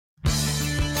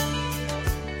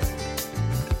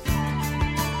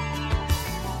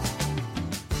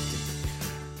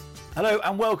Hello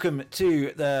and welcome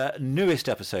to the newest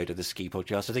episode of the Ski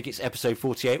Podcast. I think it's episode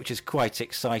 48, which is quite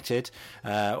excited.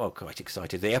 Quite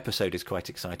excited. The episode is quite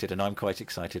excited, and I'm quite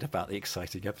excited about the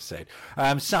exciting episode.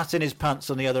 Sat in his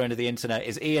pants on the other end of the internet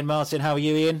is Ian Martin. How are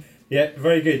you, Ian? Yeah,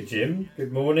 very good, Jim.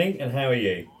 Good morning, and how are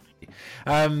you?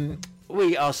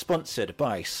 We are sponsored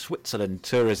by Switzerland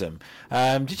Tourism.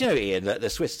 Did you know, Ian, that the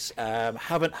Swiss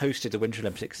haven't hosted the Winter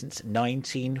Olympics since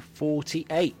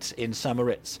 1948 in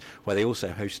St-Moritz, where they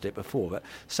also hosted it before. But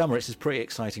St-Moritz is a pretty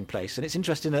exciting place, and it's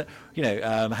interesting that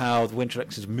how the Winter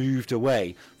Olympics has moved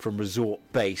away from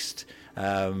resort-based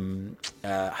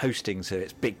hosting to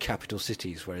its big capital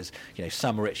cities, whereas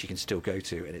St-Moritz you can still go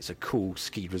to, and it's a cool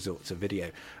ski resort to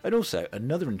video. And also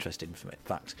another interesting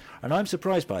fact, and I'm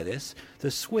surprised by this: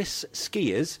 the Swiss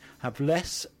skiers have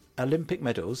less Olympic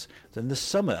medals than the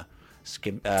summer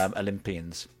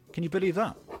Olympians. Can you believe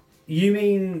that? You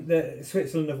mean that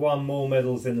Switzerland have won more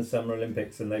medals in the Summer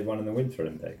Olympics than they've won in the Winter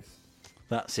Olympics?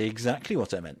 That's exactly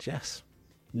what I meant. Yes.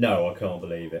 No, I can't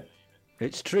believe it.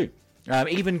 It's true.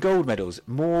 Even gold medals,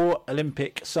 more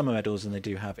Olympic summer medals than they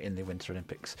do have in the Winter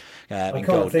Olympics. I can't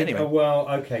gold. think.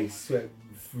 Anyway. So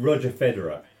Roger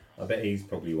Federer. I bet he's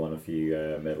probably won a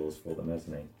few medals for them,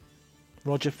 hasn't he?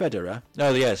 Roger Federer?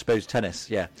 Oh, yeah, I suppose tennis,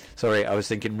 yeah. Sorry, I was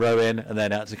thinking rowing and then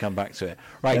had to come back to it.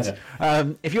 Right,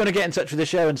 if you want to get in touch with the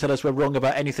show and tell us we're wrong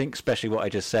about anything, especially what I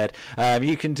just said,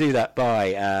 you can do that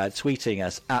by tweeting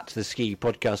us at The Ski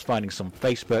Podcast, finding us on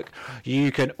Facebook.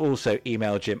 You can also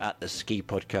email Jim at The Ski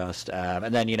Podcast.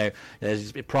 And then,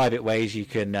 there's private ways you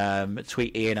can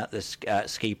tweet Ian at the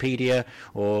Skipedia,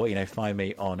 or, find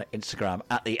me on Instagram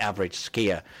at The Average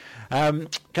Skier.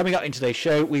 Coming up in today's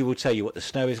show, we will tell you what the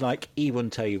snow is like. Ian will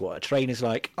tell you what a train is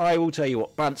like. I will tell you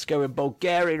what Bansko in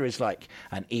Bulgaria is like.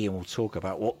 And Ian will talk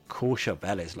about what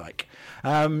Courchevel is like.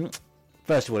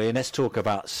 First of all, Ian, let's talk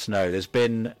about snow. It's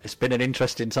been an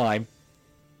interesting time.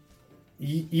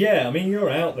 Yeah, I mean, you're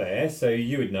out there, so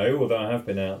you would know, although I have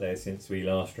been out there since we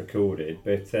last recorded.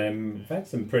 But we've had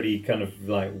some pretty kind of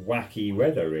like wacky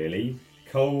weather, really.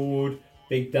 Cold,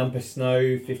 big dump of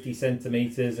snow, 50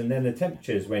 centimetres, and then the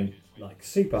temperatures went like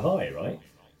super high, right?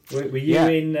 Were you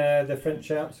in the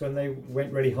French Alps when they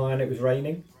went really high and it was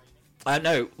raining?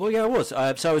 No. Well, yeah, I was.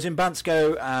 So I was in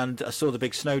Bansko and I saw the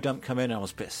big snow dump come in. I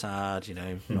was a bit sad,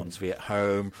 not to be at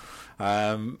home.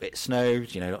 It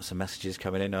snowed, lots of messages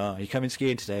coming in. Oh, are you coming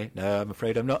skiing today? No, I'm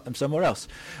afraid I'm not. I'm somewhere else.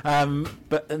 And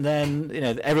then,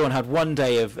 everyone had one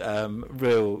day of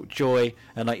real joy.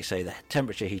 And like you say, the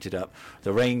temperature heated up,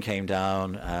 the rain came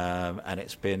down, and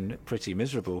it's been pretty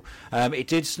miserable. It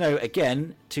did snow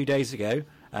again 2 days ago.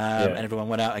 And everyone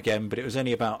went out again, but it was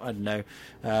only about,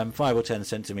 5 or 10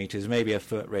 centimetres, maybe a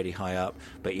foot really high up,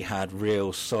 but you had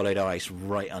real solid ice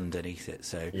right underneath it.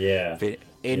 So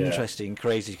interesting,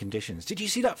 crazy conditions. Did you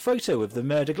see that photo of the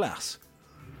Mer de Glace?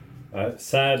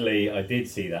 Sadly, I did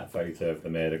see that photo of the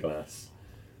Mer de Glace.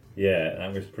 Yeah,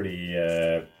 that was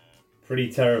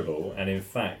pretty terrible. And in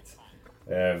fact,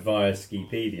 via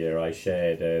Skipedia, I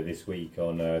shared this week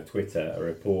on Twitter a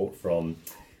report from...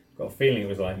 got a feeling it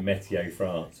was like Météo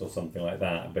France or something like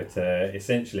that, but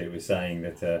essentially it was saying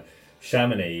that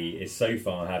Chamonix is so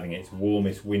far having its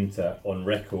warmest winter on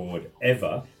record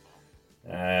ever,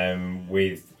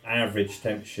 with average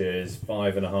temperatures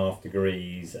 5.5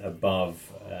 degrees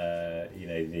above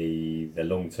the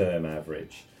long-term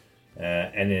average,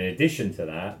 and in addition to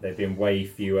that there have been way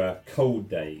fewer cold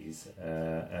days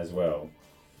as well,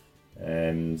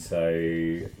 and so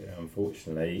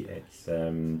unfortunately it's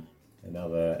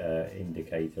another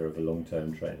indicator of a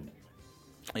long-term trend.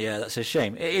 Yeah, that's a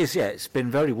shame. It is, yeah. It's been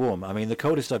very warm. I mean, the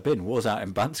coldest I've been was out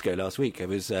in Bansko last week. It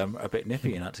was a bit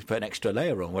nippy and I had to put an extra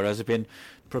layer on, whereas I've been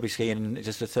probably skiing in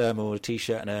just a thermal, a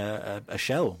T-shirt and a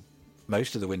shell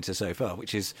most of the winter so far,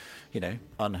 which is,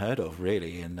 unheard of,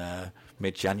 really, in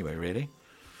mid-January, really.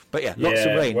 But yeah, lots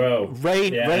of rain. Well,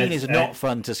 rain is not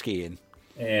fun to ski in.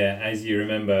 Yeah, as you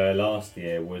remember, last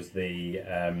year was the...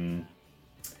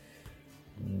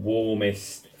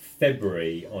 warmest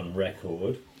February on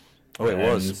record. Oh, it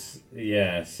was.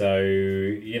 Yeah, so,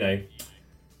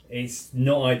 it's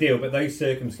not ideal, but those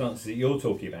circumstances that you're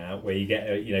talking about, where you get,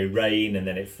 rain and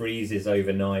then it freezes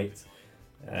overnight,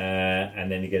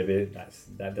 and then you get a bit,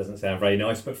 that doesn't sound very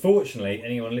nice, but fortunately,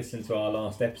 anyone listening to our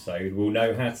last episode will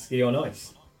know how to ski on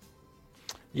ice.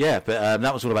 Yeah, but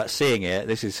that was all about seeing it.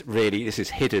 This is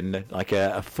hidden, like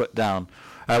a foot down.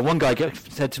 One guy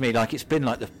said to me, it's been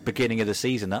like the beginning of the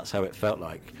season. That's how it felt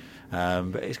like.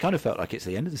 But it's kind of felt like it's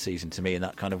the end of the season to me in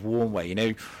that kind of warm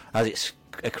way. As it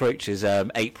approaches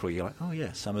April, you're like, oh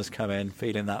yeah, summer's coming,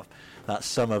 feeling that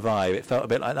summer vibe. It felt a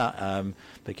bit like that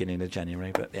beginning of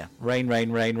January. But yeah,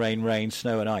 rain,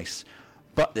 snow and ice.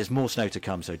 But there's more snow to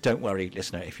come, so don't worry,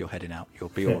 listener, if you're heading out, you'll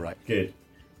be all right. Good.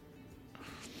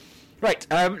 Right,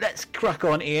 let's crack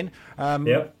on, Ian.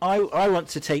 Yep. I want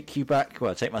to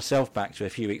take myself back to a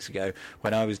few weeks ago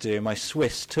when I was doing my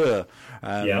Swiss tour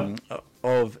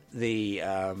of the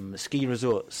ski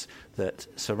resorts that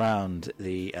surround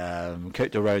the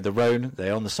Côte de Rhône, the Rhône.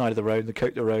 They're on the side of the Rhône, the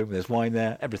Côte de Rhône. There's wine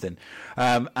there, everything.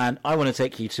 And I want to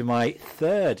take you to my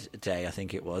third day, I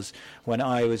think it was, when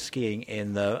I was skiing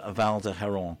in the Val de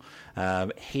Héron.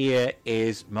 Here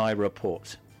is my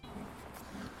report.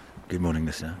 Good morning,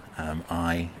 listener.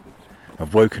 I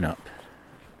have woken up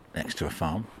next to a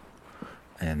farm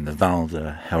in the Val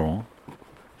de Héron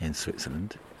in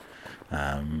Switzerland.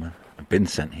 I've been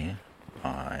sent here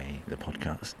by the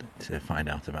podcast to find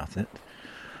out about it.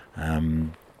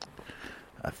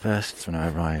 At first, when I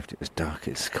arrived, it was dark.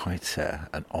 It's quite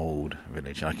an old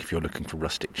village. Like if you're looking for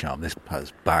rustic charm, this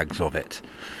has bags of it.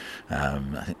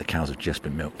 I think the cows have just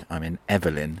been milked. I'm in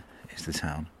Evelyn, is the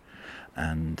town.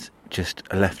 And just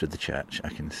left of the church, I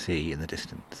can see in the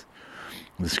distance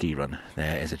the ski run.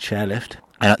 There is a chairlift,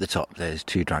 and at the top there's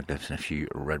 2 drag lifts and a few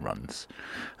red runs,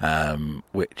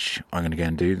 which I'm going to go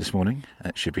and do this morning.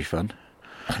 It should be fun.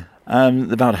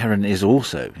 The Val de Héron is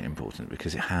also important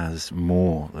because it has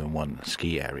more than one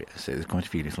ski area, so there's quite a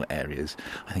few little areas.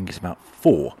 I think it's about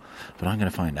 4, but I'm going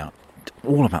to find out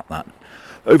all about that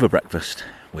over breakfast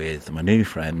with my new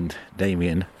friend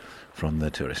Damien from the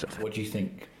tourist office. What do you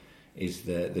think is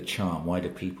the charm? Why do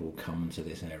people come to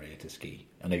this area to ski?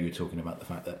 I know you were talking about the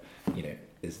fact that,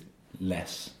 there's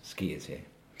less skiers here.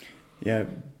 Yeah,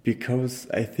 because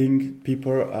I think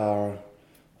people are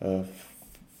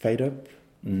fed up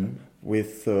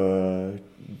with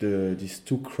these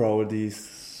too crowded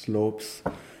slopes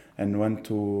and want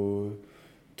to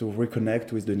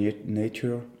reconnect with the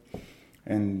nature.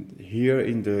 And here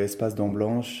in the Espace Dent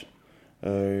Blanche,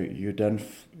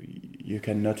 you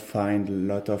cannot find a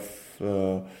lot of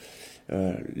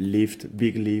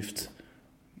big lift,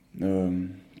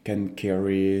 can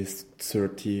carry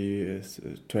 30,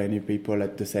 20 people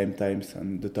at the same time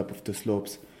on the top of the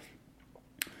slopes.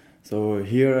 So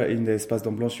here in the Espace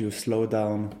Dent Blanche, you slow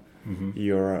down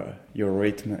your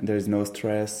rhythm. There is no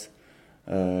stress.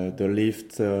 The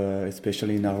lift,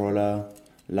 especially in Arola,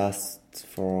 lasts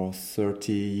for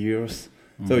 30 years.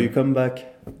 So you come back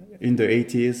in the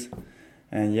 80s,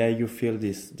 and you feel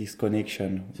this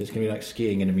connection. So it's going to be like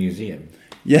skiing in a museum.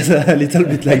 Yes, a little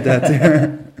bit like that.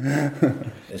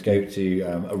 Let's go to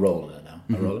Arola now.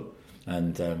 Arola.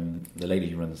 And the lady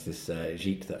who runs this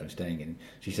gîte that I'm staying in,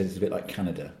 she says it's a bit like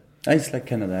Canada. It's like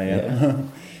Canada, yeah.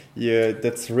 Yeah,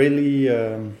 that's really...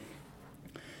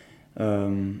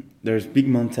 there's big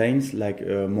mountains like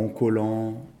Mont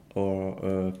Collant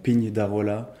or Pigne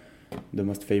d'Arola, the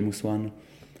most famous one.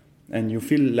 And you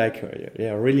feel like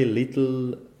really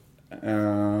little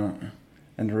and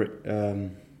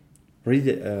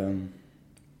really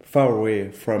far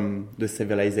away from the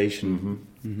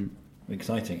civilization.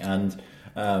 Exciting. And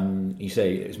you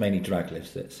say it was mainly drag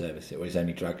lifts that service it, or it's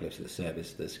only drag lifts that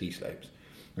service the ski slopes.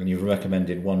 And you've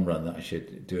recommended one run that I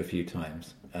should do a few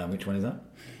times. Which one is that?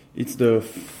 It's the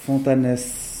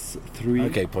Fontanes 3.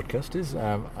 Okay, podcasters.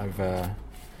 I've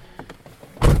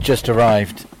just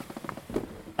arrived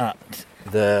at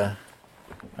the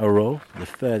Aurore, the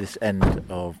furthest end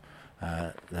of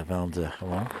the Val de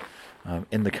Héron.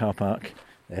 In the car park,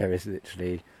 there is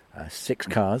literally 6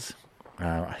 cars.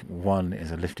 I think one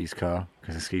is a liftie's car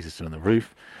because the skis are still on the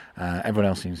roof. Everyone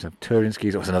else seems to have touring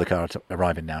skis. There's another car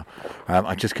arriving now.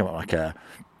 I just come up like a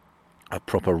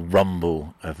proper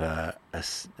rumble of a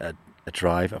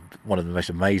drive, one of the most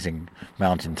amazing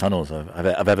mountain tunnels I've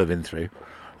ever been through.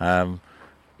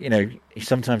 You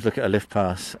sometimes look at a lift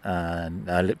pass and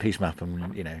a lift piece map,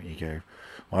 and you go,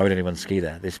 why would anyone ski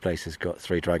there? This place has got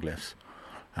 3 drag lifts.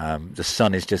 The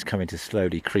sun is just coming to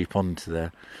slowly creep onto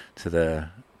the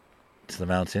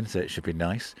mountain, so it should be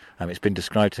nice. It's been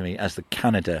described to me as the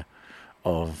Canada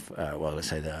of, let's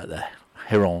say the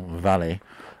Héron Valley.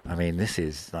 I mean, this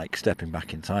is like stepping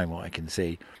back in time, what I can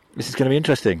see. This is going to be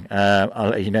interesting. I'll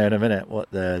let you know in a minute what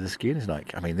the skiing is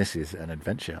like. I mean, this is an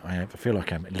adventure. I feel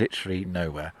like I'm literally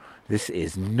nowhere. This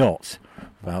is not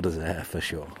Val d'Isère for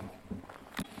sure.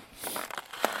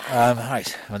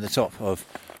 Right, I'm at the top of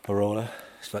Arola.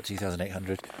 It's about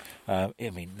 2,800.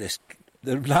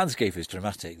 The landscape is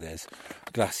dramatic. There's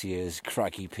glaciers,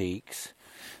 craggy peaks,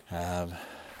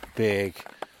 big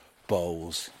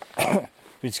bowls.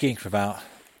 Been skiing for about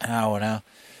an hour now.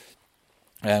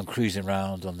 Cruising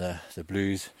around on the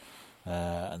blues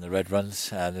and the red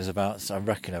runs. There's I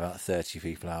reckon about 30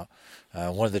 people out.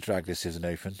 One of the drag lifts isn't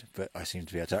open, but I seem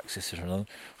to be able to access it.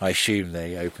 I assume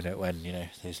they open it when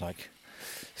there's like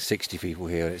 60 people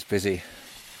here, and it's busy.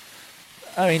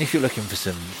 I mean, if you're looking for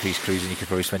some peace cruising, you could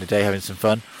probably spend a day having some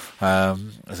fun.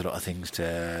 There's a lot of things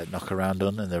to knock around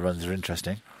on, and the runs are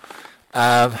interesting.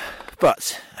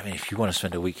 But, I mean, if you want to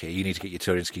spend a week here, you need to get your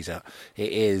touring skis out.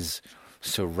 It is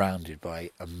surrounded by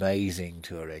amazing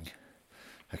touring.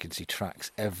 I can see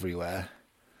tracks everywhere,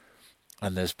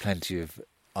 and there's plenty of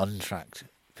untracked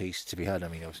piece to be had. I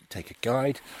mean, I'll take a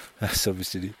guide. That's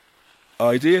obviously the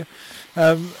idea.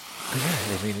 But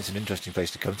yeah, I mean, it's an interesting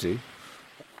place to come to.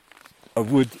 I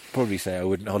would probably say I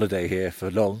wouldn't holiday here for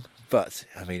long, but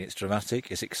I mean, it's dramatic,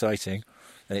 it's exciting,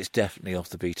 and it's definitely off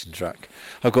the beaten track.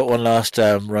 I've got one last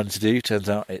run to do. Turns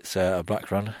out it's a black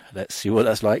run. Let's see what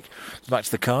that's like. Back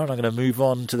to the car, and I'm going to move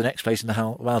on to the next place in the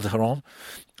Val de Haron,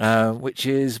 which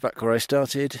is back where I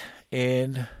started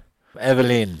in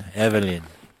Evelyn.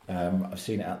 I've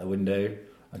seen it out the window.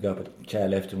 I go up a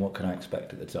chairlift, and what can I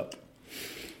expect at the top?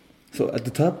 So at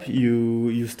the top,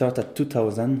 you start at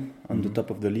 2,000 on the top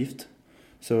of the lift.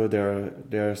 So there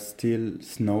are still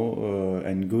snow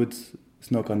and good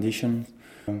snow conditions.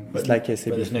 It's like I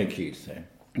said, but there's no queues, so.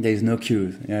 There is no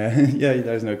queues. Yeah, yeah,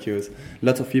 there's no queues.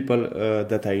 Lots of people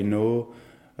that I know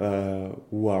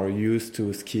who are used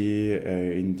to ski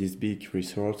in these big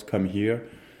resorts come here,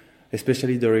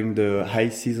 especially during the high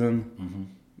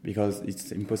season, because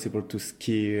it's impossible to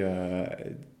ski.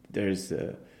 There's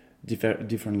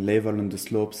different level on the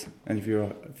slopes, and if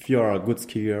you are a good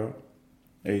skier,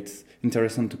 it's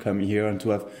interesting to come here and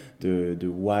to have the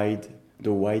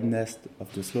wideness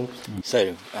of the slopes.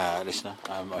 So, listener,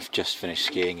 I've just finished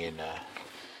skiing in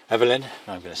Evelyn.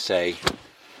 I'm going to say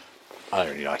I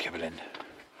don't really like Evelyn.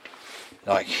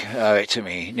 It took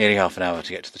me nearly half an hour to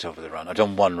get to the top of the run. I've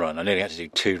done one run. I nearly had to do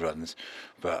 2 runs,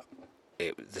 but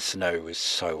the snow was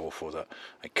so awful that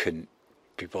I couldn't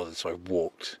be bothered, so I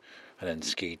walked and then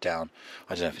skied down.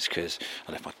 I don't know if it's because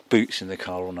I left my boots in the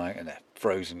car all night and they're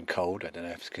frozen cold. I don't know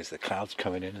if it's because the clouds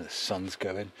coming in and the sun's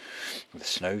going. The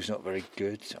snow's not very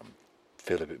good. So I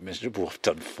feel a bit miserable. I've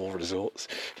done 4 resorts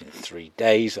in 3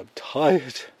 days. I'm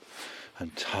tired.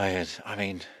 I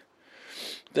mean,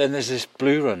 then there's this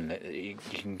blue run that you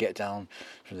can get down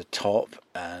from the top,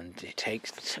 and it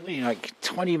takes something like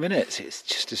 20 minutes. It's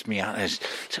just as me out. It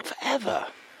took forever.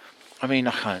 I mean,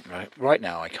 I can't right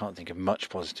now. I can't think of much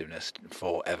positiveness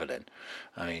for Evelyn.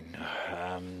 I mean,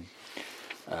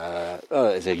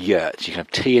 there's a yurt. You can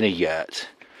have tea in a yurt.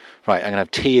 Right, I'm going to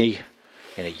have tea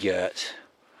in a yurt,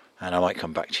 and I might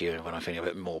come back to you when I'm feeling a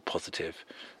bit more positive.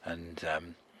 And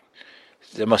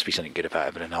there must be something good about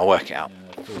Evelyn. I'll work it out.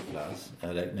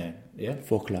 I don't know. Yeah?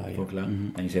 Forclaz. Yeah.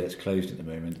 Mm-hmm. And you say it's closed at the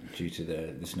moment due to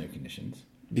the snow conditions?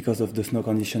 Because of the snow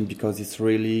condition, because it's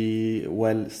really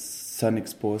well sun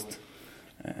exposed.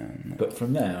 But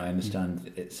from there, I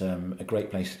understand it's a great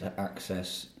place to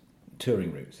access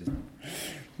touring routes, isn't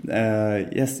it?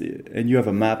 Yes, and you have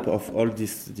a map of all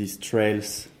these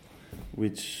trails,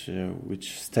 which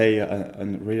stay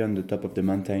really on the top of the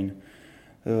mountain,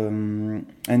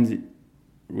 and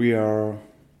we are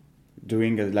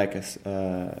doing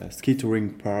a ski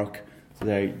touring park. So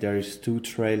there is 2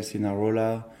 trails in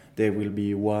Arola. There will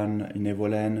be one in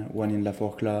Evolène, one in La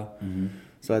Forclaz. Mm-hmm.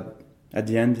 So at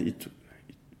the end,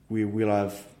 we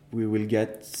will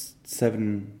get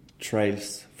 7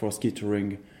 trails for ski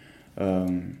touring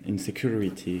in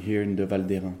security here in the Val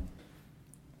d'Airain.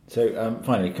 So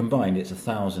finally, combined, it's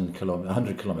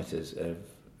 100 kilometres of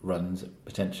runs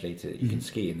potentially you can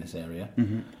ski in this area.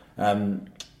 Mm-hmm.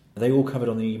 Are they all covered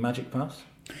on the Magic Pass?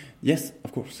 Yes,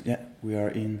 of course. Yeah, we are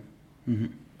in. Mm-hmm.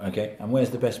 Okay, and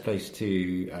where's the best place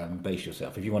to base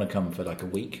yourself? If you want to come for like a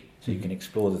week, so you can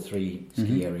explore the 3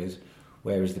 ski areas,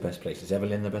 where is the best place? Is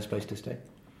Evelyn the best place to stay?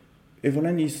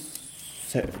 Evelyn is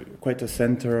quite a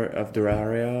center of the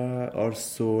area.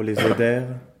 Also, Les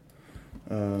Auders.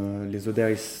 Les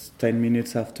Auders is 10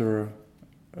 minutes after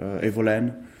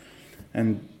Evolène,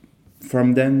 and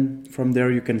from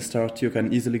there you can start. You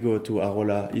can easily go to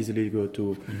Arola, easily go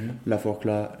to La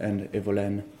Forclaz and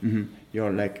Evolène. Mm-hmm.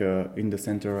 You're like in the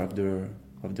center of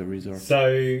the resort.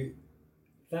 So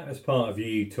that was part of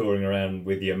you touring around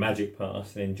with your Magic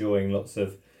Pass and enjoying lots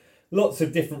of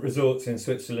different resorts in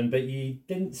Switzerland, but you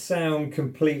didn't sound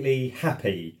completely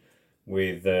happy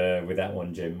with that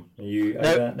one, Jim. Are you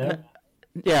over that now?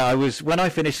 Yeah, I was. When I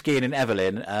finished skiing in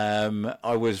Evelyn,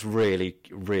 I was really,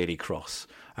 really cross.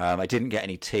 I didn't get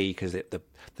any tea because the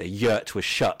yurt was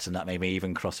shut, and that made me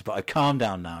even crosser. But I've calmed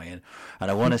down now, Ian, and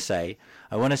I want to say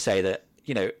that,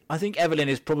 you know, I think Evelyn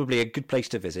is probably a good place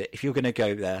to visit if you're going to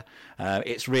go there.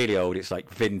 It's really old. It's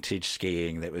like vintage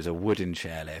skiing. There was a wooden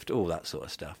chairlift, all that sort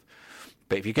of stuff.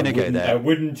 But if you're going to go there, a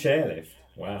wooden chairlift.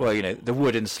 Wow. Well, the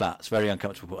wooden slats, very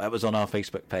uncomfortable. That was on our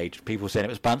Facebook page. People saying it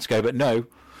was Bansko, but no,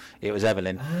 it was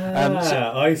Evelyn.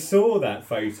 I saw that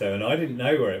photo and I didn't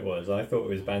know where it was. I thought it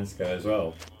was Bansko as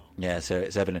well. Yeah, so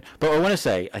it's Evelyn. But I want to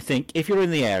say, I think if you're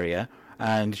in the area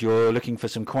and you're looking for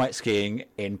some quiet skiing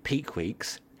in peak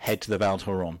weeks, head to the Val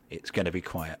d'Oron. It's going to be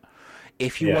quiet.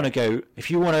 If you want to go,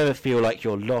 if you want to feel like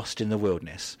you're lost in the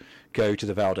wilderness, go to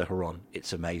the Val d'Oron.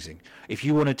 It's amazing. If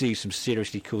you want to do some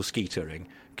seriously cool ski touring,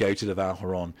 go to the Val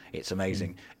d'Oron. It's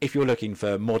amazing. If you're looking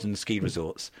for modern ski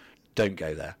resorts, don't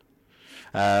go there.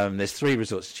 There's 3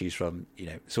 resorts to choose from.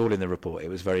 It's all in the report. It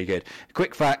was very good.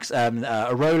 Quick facts.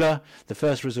 Arola, the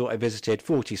first resort I visited,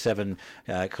 47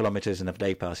 kilometres, and the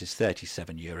day pass is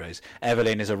 €37.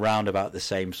 Evelyn is around about the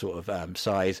same sort of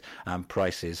size and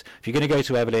prices. If you're going to go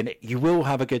to Evelyn, you will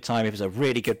have a good time if it's a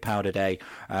really good powder day.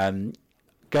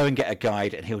 Go and get a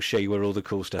guide and he'll show you where all the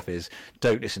cool stuff is.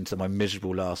 Don't listen to my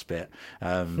miserable last bit.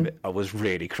 I was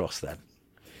really cross then.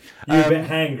 You were a bit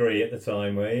hangry at the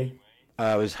time, were you?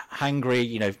 I was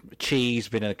hangry, cheese,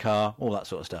 been in a car, all that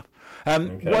sort of stuff.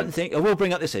 Okay. One thing I will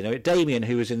bring up this in. Damien,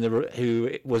 who was in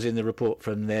the report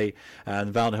from the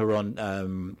Val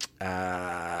d'Oron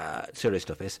tourist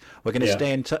office, we're going to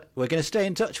stay in touch. We're going to stay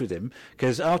in touch with him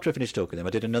because after I finished talking to him, I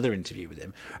did another interview with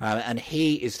him, and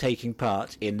he is taking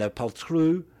part in the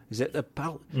Patrouille. Is it the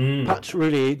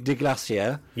Patrouille de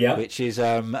Glacier, which is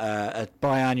a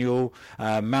biannual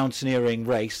mountaineering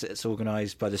race that's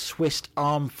organised by the Swiss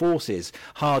Armed Forces,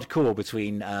 hardcore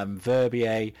between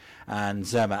Verbier and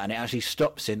Zermatt, and it actually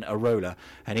stops in Arola,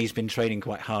 and he's been training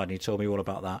quite hard, and he told me all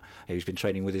about that. He's been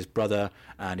training with his brother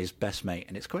and his best mate,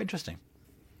 and it's quite interesting.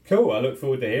 Cool, I look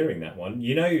forward to hearing that one.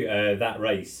 That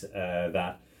race,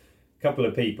 that couple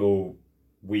of people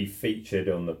we featured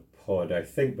on the pod, I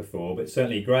think, before, but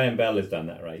certainly Graham Bell has done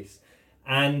that race,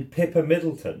 and Pippa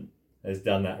Middleton has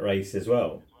done that race as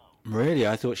well. Really?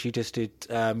 I thought she just did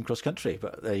cross country,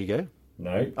 but there you go.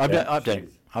 No,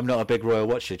 I'm not a big royal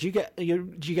watcher. Do you get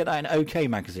that in OK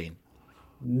magazine?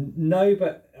 No,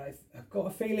 but I've got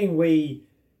a feeling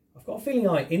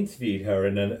I interviewed her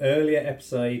in an earlier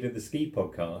episode of the Ski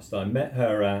Podcast. I met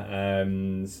her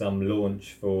at some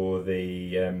launch for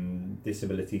the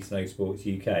Disability Snow Sports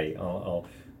UK.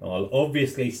 I'll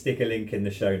obviously stick a link in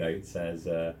the show notes as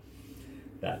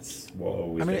that's what I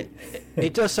always do.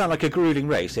 It does sound like a grueling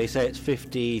race. They say it's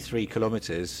 53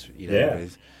 kilometres,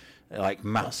 with like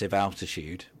massive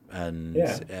altitude, and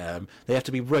they have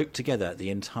to be roped together the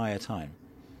entire time.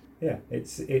 Yeah,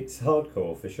 it's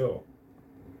hardcore for sure.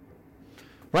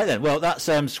 Right then, well, that's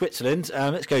Switzerland.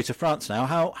 Let's go to France now.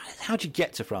 How'd you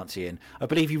get to France, Ian? I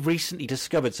believe you recently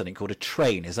discovered something called a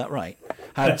train. Is that right?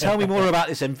 Tell me more about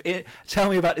this. Tell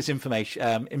me about this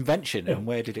invention, and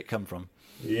where did it come from?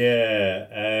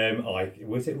 Yeah,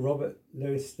 was it Robert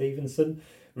Louis Stevenson?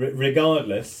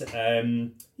 Regardless,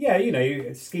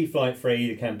 Ski Flight Free,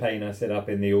 the campaign I set up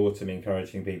in the autumn,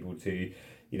 encouraging people to,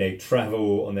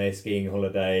 travel on their skiing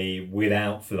holiday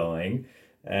without flying.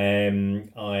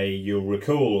 You'll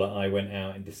recall I went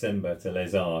out in December to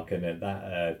Les Arcs, and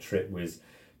that trip was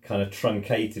kind of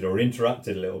truncated or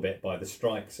interrupted a little bit by the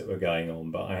strikes that were going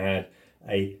on, but I had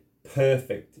a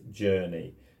perfect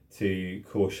journey to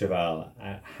Courchevel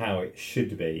at how it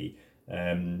should be.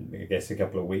 I guess a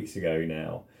couple of weeks ago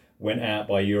now, went out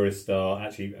by Eurostar.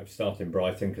 Actually, I've started in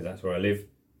Brighton because that's where I live,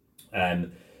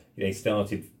 and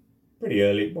started pretty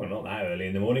early, well, not that early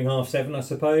in the morning, 7:30 I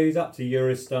suppose, up to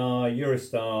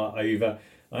Eurostar over.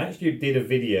 I actually did a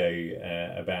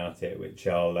video about it, which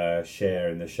I'll share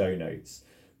in the show notes.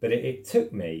 But it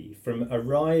took me from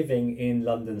arriving in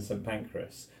London St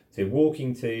Pancras to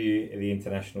walking to the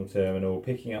international terminal,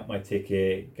 picking up my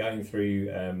ticket, going through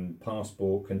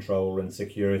passport control and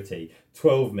security,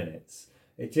 12 minutes.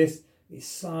 It's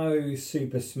so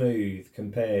super smooth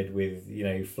compared with,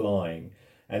 flying.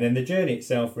 And then the journey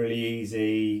itself really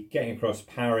easy. Getting across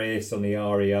Paris on the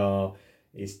RER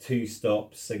is 2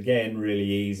 stops. Again, really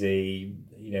easy.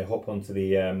 Hop onto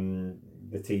the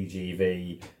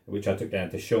TGV, which I took down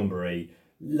to Chambéry.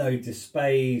 Loads of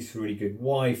space, really good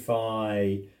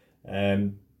Wi-Fi.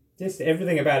 Just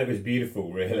everything about it was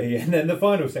beautiful, really. And then the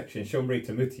final section, Chambéry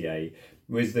to Moutier,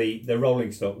 was the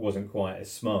rolling stock wasn't quite as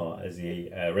smart as the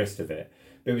rest of it.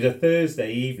 But it was a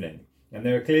Thursday evening. And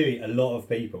there are clearly a lot of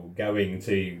people going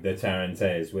to the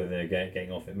Tarentaise, whether they're getting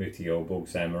off at Moutier or Bourg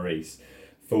Saint-Maurice,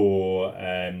 for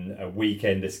a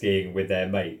weekend of skiing with their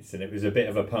mates. And it was a bit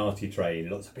of a party train.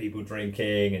 Lots of people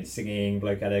drinking and singing,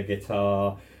 bloke had a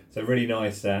guitar. So really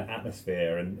nice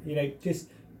atmosphere. And, just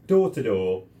door to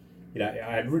door. I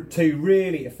had 2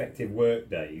 really effective work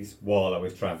days while I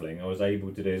was travelling. I was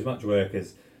able to do as much work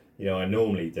as, I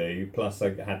normally do. Plus,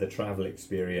 I had the travel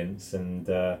experience, and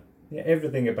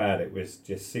everything about it was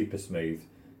just super smooth.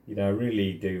 I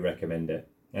really do recommend it.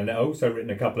 And I've also written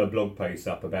a couple of blog posts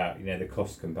up about the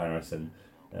cost comparison.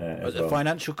 The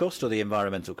financial cost or the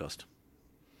environmental cost?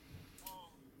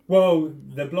 Well,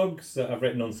 the blogs that I've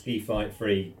written on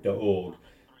skifightfree.org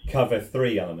cover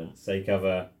three elements. They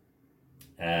cover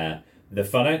the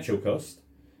financial cost,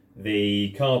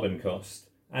 the carbon cost,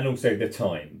 and also the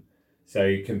time.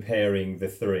 So comparing the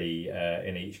three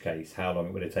in each case, how long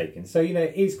it would have taken. So,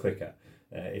 it is quicker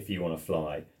if you want to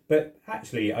fly. But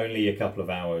actually only a couple of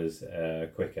hours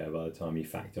quicker by the time you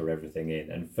factor everything in.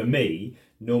 And for me,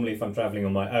 normally if I'm travelling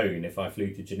on my own, if I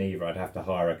flew to Geneva, I'd have to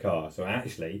hire a car. So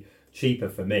actually cheaper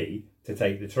for me to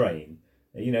take the train.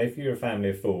 If you're a family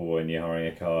of four and you're hiring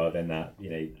a car, then that,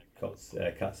 cuts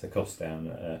the cost down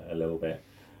a little bit.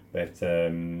 But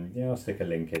I'll stick a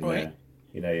link in there.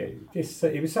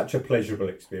 It was such a pleasurable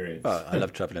experience. Oh, I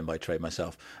love travelling by train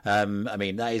myself.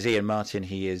 That is Ian Martin.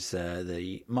 He is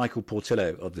the Michael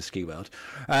Portillo of the ski world.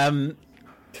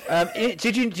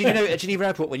 Did you know at Geneva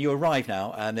Airport when you arrive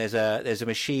now, and there's a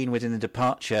machine within the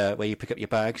departure where you pick up your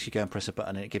bags, you go and press a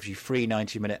button, and it gives you free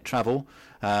 90-minute travel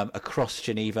across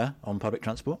Geneva on public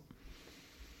transport?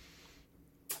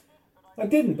 I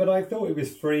didn't, but I thought it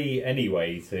was free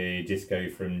anyway to just go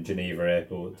from Geneva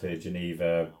Airport to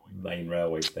Geneva main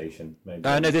railway station.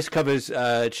 No, this covers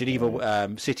Geneva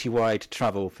citywide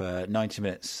travel for 90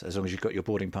 minutes as long as you've got your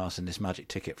boarding pass and this magic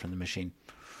ticket from the machine.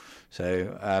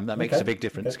 So that makes a big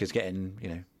difference because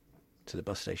getting, to the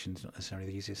bus station is not necessarily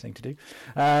the easiest thing to do.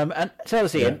 And tell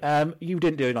us, Ian, you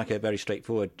didn't do a very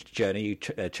straightforward journey. You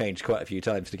changed quite a few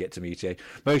times to get to Moutier.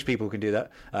 Most people can do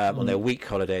that on their week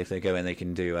holiday. If they go in, they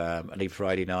can do leave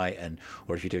Friday night,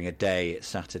 or if you're doing a day, it's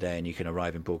Saturday, and you can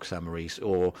arrive in Bourg Saint-Maurice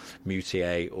or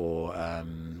Moutier or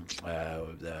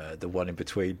the one in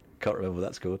between. Can't remember what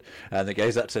that's called. And that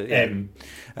goes up to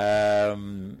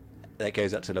that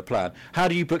goes up to La Plan. How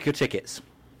do you book your tickets?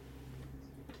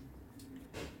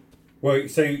 Well,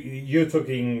 so you're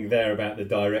talking there about the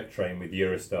direct train with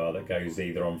Eurostar that goes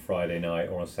either on Friday night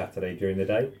or on Saturday during the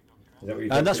day? Is that what you're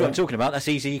talking about? That's what I'm talking about. That's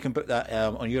easy. You can book that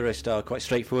on Eurostar quite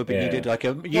straightforward, but you did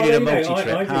a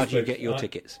multi-trip. How do you get your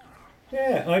tickets?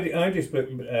 Yeah, I just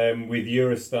booked with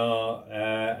Eurostar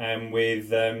and with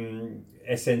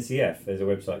SNCF. There's a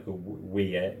website called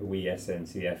We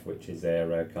SNCF, which is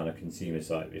their kind of consumer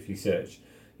site. If you search,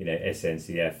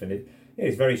 SNCF, and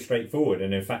it's very straightforward.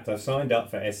 And in fact, I've signed up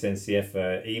for SNCF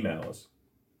emails,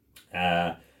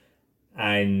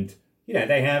 and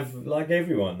they have, like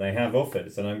everyone, they have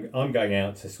offers. And I'm going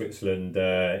out to Switzerland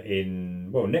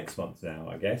next month now,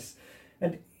 I guess,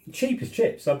 and cheap as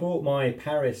chips. I bought my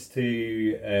Paris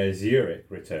to Zurich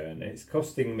return. It's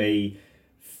costing me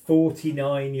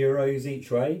 €49 each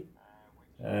way,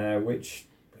 which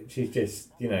is just,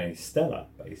 stellar,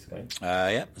 basically.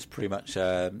 Yeah, it's pretty much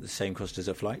the same cost as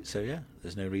a flight, so yeah,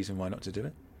 there's no reason why not to do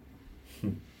it.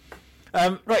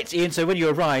 Right, Ian, so when you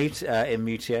arrived in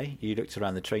Moutier, you looked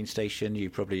around the train station,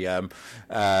 you probably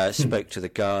spoke to the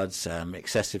guards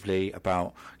excessively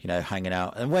about, hanging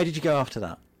out. And where did you go after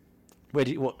that? What?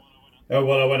 Oh,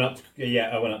 well, I went up to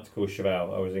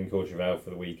Courchevel. I was in Courchevel for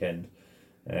the weekend,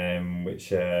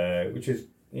 which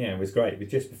was great. It was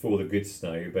just before the good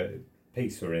snow, but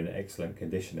piste were in excellent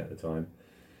condition at the time.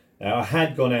 I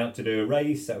had gone out to do a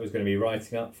race that was going to be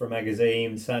writing up for a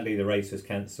magazine. Sadly, the race was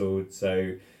cancelled,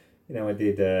 so I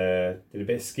did a bit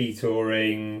of ski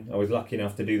touring. I was lucky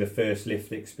enough to do the first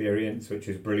lift experience, which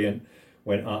was brilliant.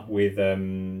 Went up with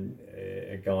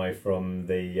a guy from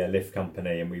the lift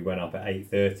company, and we went up at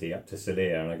 8:30 up to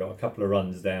Salir, and I got a couple of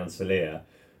runs down Salir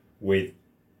with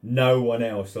no one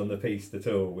else on the piste at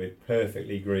all, with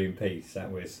perfectly groomed piste.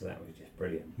 That was just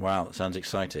brilliant. Wow, that sounds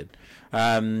exciting.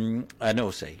 And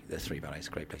also, the Three Valleys,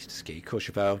 a great place to ski.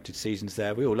 Courchevel, did seasons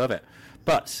there. We all love it.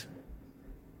 But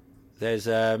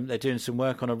they're doing some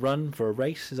work on a run for a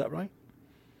race. Is that right?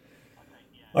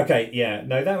 Okay, yeah.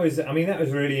 No, that was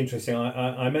really interesting.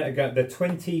 I met a guy. The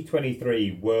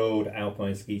 2023 World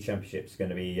Alpine Ski Championships is going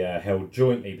to be held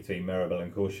jointly between Mirabel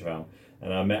and Courchevel.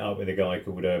 And I met up with a guy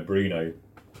called Bruno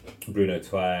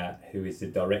Toir, who is the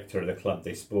director of the Club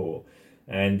des Sports.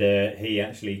 And he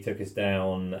actually took us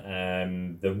down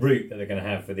the route that they're going to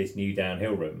have for this new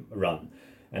downhill run.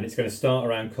 And it's going to start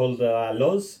around Col de la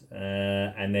Loze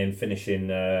and then finish in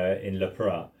Le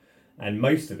Prat. And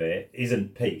most of it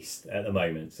isn't piste at the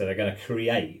moment. So they're going to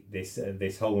create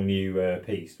this whole new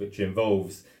piste, which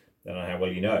involves, I don't know how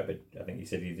well you know it, but I think you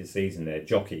said you did season there,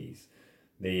 jockeys,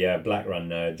 the black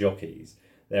run jockeys.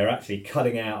 They're actually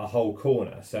cutting out a whole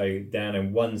corner. So down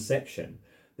in one section,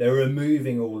 they're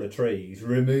removing all the trees,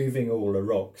 removing all the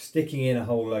rocks, sticking in a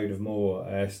whole load of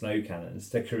more snow cannons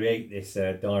to create this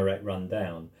direct run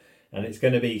down. And it's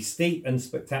going to be steep and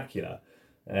spectacular.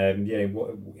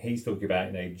 What he's talking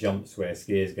about, jumps where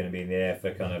skiers are going to be in the air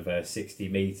for kind of 60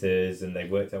 meters, and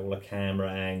they've worked out all the camera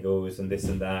angles and this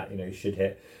and that. Should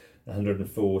hit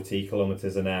 140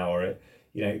 kilometers an hour.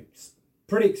 It's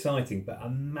pretty exciting, but a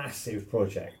massive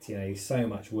project. So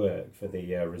much work for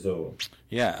the resort.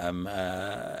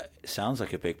 Yeah, sounds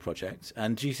like a big project.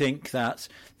 And do you think that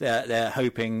they're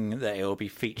hoping that it will be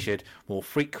featured more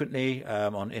frequently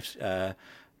on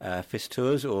FIS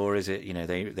tours, or is it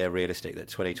they're realistic that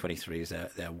 2023 is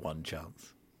their one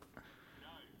chance?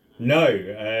 No,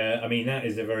 I mean that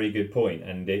is a very good point,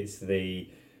 and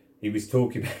he was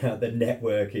talking about the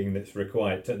networking that's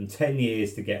required. It took them 10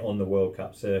 years to get on the World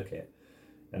Cup circuit,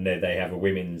 and they have a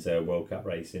women's World Cup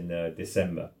race in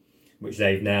December, which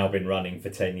they've now been running for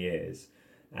 10 years,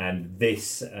 and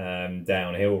this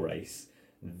downhill race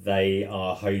they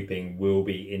are hoping will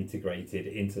be integrated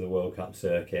into the World Cup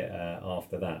circuit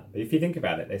after that. But if you think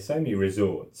about it, there's so many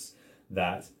resorts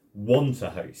that want to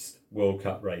host World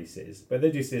Cup races, but there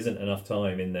just isn't enough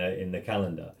time in the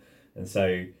calendar, and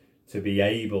so to be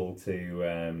able to do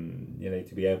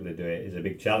it is a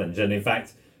big challenge. And in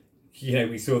fact,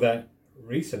 we saw that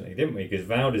recently, didn't we? Because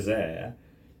Val d'Isère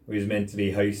was meant to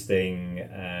be hosting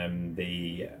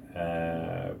the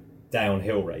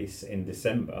downhill race in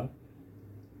December.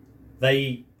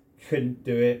 They couldn't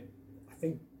do it, I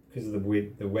think, because of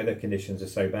the weather conditions are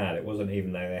so bad. It wasn't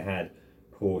even though they had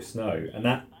poor snow. And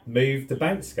that moved to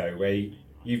Bansko, where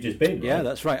you've just been, right? Yeah,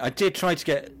 that's right. I did try to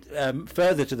get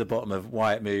further to the bottom of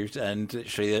why it moved, and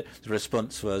literally the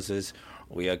response was,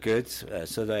 we are good,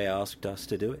 so they asked us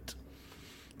to do it.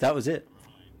 That was it.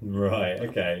 Right,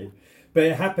 okay. But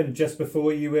it happened just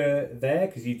before you were there,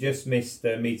 because you just missed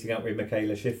meeting up with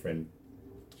Michaela Schifrin.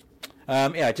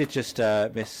 Yeah, I did just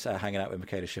miss hanging out with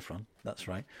Michaela Schifrin. That's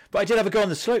right. But I did have a go on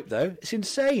the slope, though. It's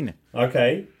insane.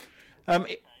 Okay.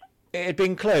 It had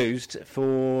been closed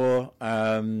for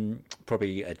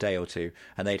probably a day or two,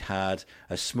 and they'd had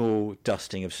a small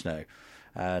dusting of snow.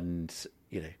 And,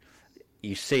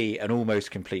 you see an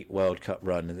almost complete World Cup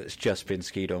run that's just been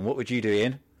skied on. What would you do,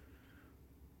 Ian?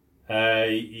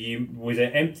 Was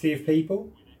it empty of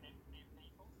people?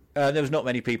 There was not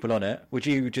many people on it. Would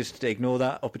you just ignore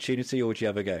that opportunity, or would you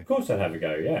have a go? Of course I'd have a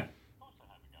go, yeah.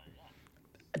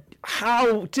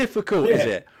 How difficult is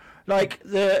it? Like,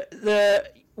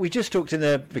 we just talked in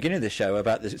the beginning of the show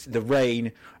about the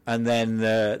rain and then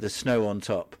the snow on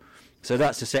top. So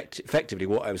that's effectively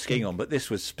what I was skiing on, but this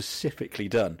was specifically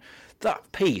done.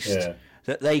 That piste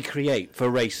that they create for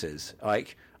races,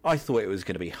 like, I thought it was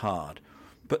going to be hard,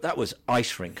 but that was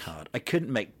ice rink hard. I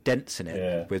couldn't make dents in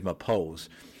it with my poles.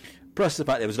 Plus the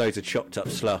fact there was loads of chopped up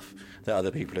slough that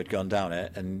other people had gone down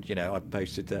it, and I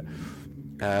posted that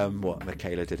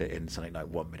Michaela did it in something like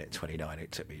 1 minute 29.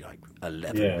 It took me like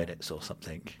 11 minutes or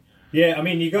something. Yeah, I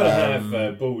mean, you got to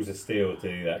have balls of steel to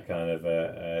do that kind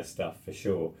of stuff for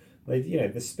sure.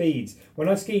 The speeds. When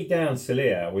I skied down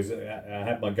Celia, I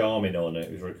had my Garmin on and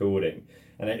it was recording,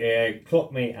 and it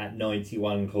clocked me at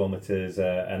 91 kilometers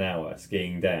an hour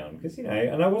skiing down, because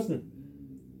and I wasn't,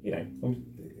 it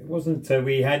wasn't.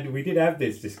 We did have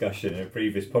this discussion in a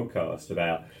previous podcast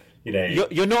about.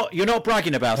 You're not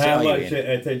bragging about it, how are much you,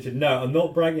 attention? No, I'm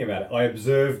not bragging about it. I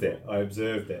observed it.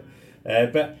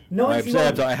 But 91, I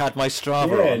observed that I had my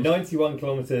Strava on. 91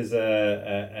 kilometres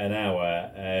an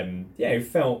hour. It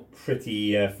felt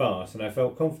pretty fast, and I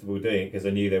felt comfortable doing it because I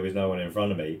knew there was no one in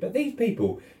front of me. But these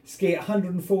people ski at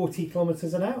 140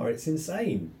 kilometres an hour. It's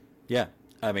insane. Yeah,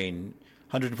 I mean,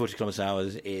 140 kilometres an hour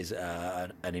is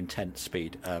an intense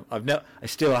speed. I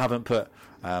still haven't put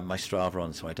my Strava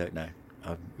on, so I don't know.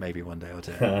 Maybe one day I'll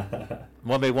do it.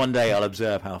 Maybe one day I'll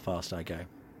observe how fast I go.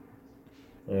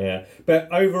 Yeah,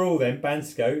 but overall then,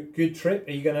 Bansko, good trip.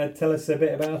 Are you going to tell us a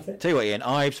bit about it? Tell you what, Ian,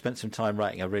 I've spent some time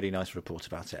writing a really nice report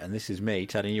about it, and this is me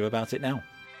telling you about it now.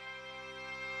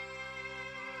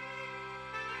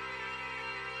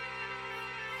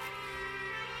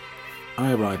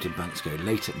 I arrived in Bansko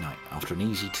late at night after an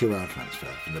easy 2-hour transfer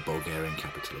from the Bulgarian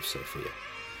capital of Sofia.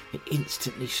 It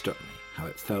instantly struck me how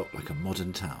it felt like a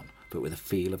modern town, but with a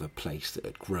feel of a place that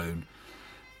had grown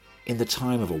in the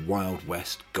time of a Wild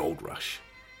West gold rush.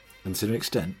 And to an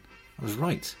extent, I was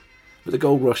right. But the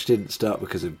gold rush didn't start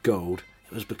because of gold,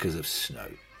 it was because of snow.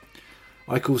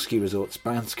 Like all ski resorts,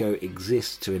 Bansko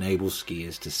exists to enable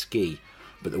skiers to ski,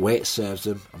 but the way it serves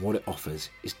them and what it offers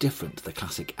is different to the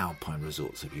classic alpine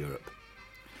resorts of Europe.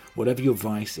 Whatever your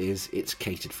vice is, it's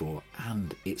catered for,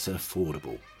 and it's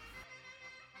affordable.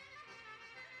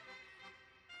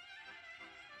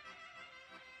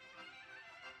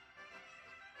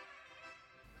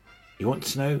 You want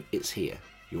snow? It's here.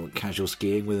 You want casual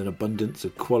skiing with an abundance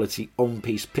of quality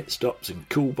on-piste pit stops and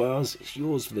cool bars? It's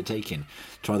yours for the taking.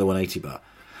 Try the 180 bar.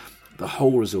 The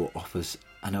whole resort offers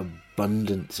an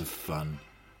abundance of fun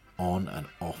on and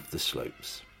off the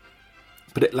slopes.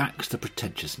 But it lacks the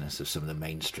pretentiousness of some of the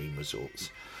mainstream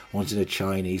resorts. Wanting a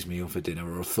Chinese meal for dinner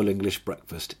or a full English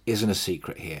breakfast isn't a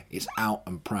secret here. It's out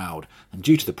and proud, and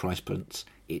due to the price points,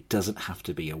 it doesn't have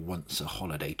to be a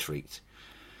once-a-holiday treat.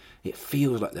 It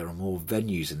feels like there are more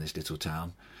venues in this little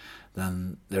town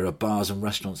than there are bars and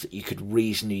restaurants that you could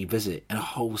reasonably visit in a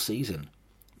whole season.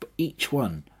 But each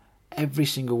one, every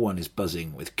single one, is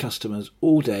buzzing with customers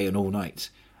all day and all night,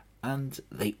 and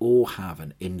they all have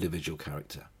an individual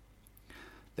character.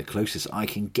 The closest I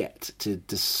can get to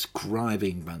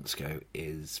describing Bansko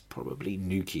is probably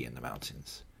Nuki in the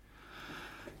mountains.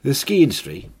 The ski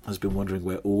industry has been wondering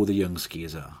where all the young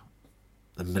skiers are.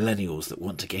 The millennials that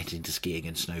want to get into skiing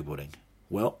and snowboarding.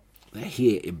 Well, they're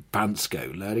here in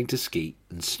Bansko, learning to ski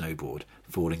and snowboard,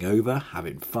 falling over,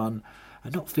 having fun,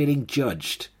 and not feeling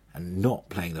judged, and not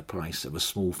paying the price of a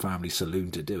small family saloon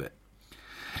to do it.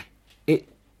 It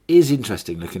is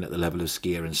interesting looking at the level of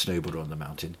skier and snowboarder on the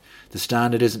mountain. The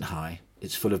standard isn't high.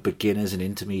 It's full of beginners and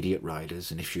intermediate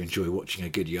riders, and if you enjoy watching a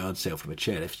good yard sail from a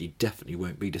chairlift, you definitely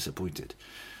won't be disappointed.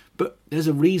 But there's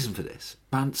a reason for this.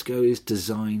 Bansko is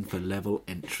designed for level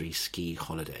entry ski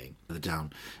holidaying. They're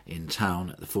down in town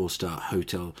at the 4-star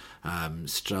Hotel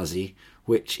Strazi,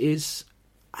 which is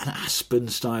an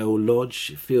Aspen-style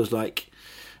lodge. It feels like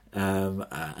an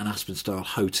Aspen-style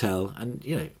hotel, and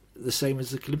the same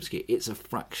as the Kalimski. It's a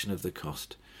fraction of the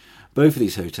cost. Both of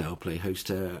these hotels play host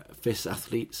to FIS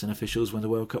athletes and officials when the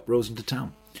World Cup rolls into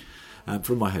town.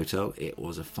 From my hotel, it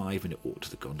was a 5-minute walk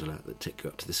to the gondola that took you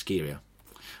up to the ski area.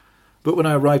 But when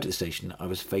I arrived at the station, I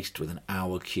was faced with an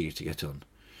hour queue to get on.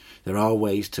 There are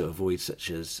ways to avoid, such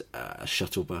as a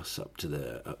shuttle bus up to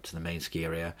the main ski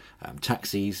area,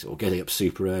 taxis, or getting up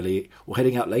super early, or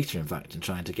heading out later, in fact, and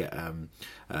trying to get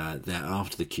there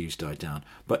after the queues died down.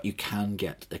 But you can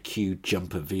get a queue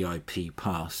jumper VIP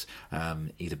pass,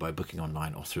 either by booking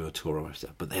online or through a tour operator,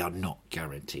 but they are not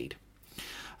guaranteed.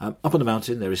 Up on the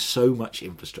mountain, there is so much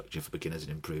infrastructure for beginners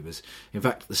and improvers. In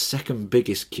fact, the second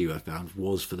biggest queue I found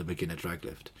was for the beginner drag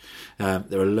lift.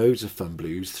 There are loads of fun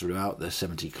blues throughout the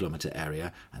 70-kilometre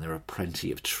area, and there are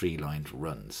plenty of tree-lined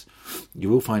runs. You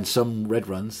will find some red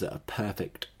runs that are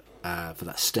perfect for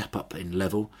that step up in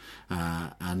level,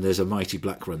 and there's a mighty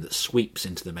black run that sweeps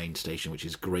into the main station, which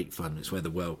is great fun. It's where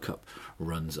the World Cup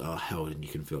runs are held, and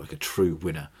you can feel like a true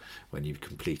winner when you've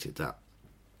completed that.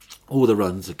 All the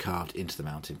runs are carved into the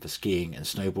mountain for skiing and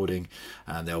snowboarding,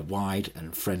 and they're wide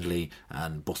and friendly,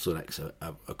 and bottlenecks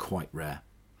are quite rare.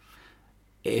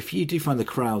 If you do find the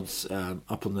crowds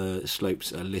up on the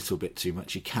slopes a little bit too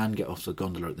much, you can get off the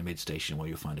gondola at the mid-station, where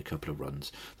you'll find a couple of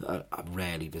runs that are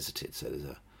rarely visited, so there's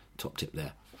a top tip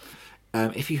there.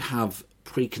 If you have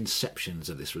preconceptions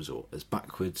of this resort as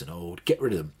backwards and old, get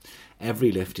rid of them.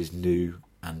 Every lift is new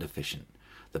and efficient.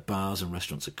 The bars and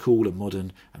restaurants are cool and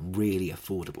modern and really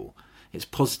affordable. It's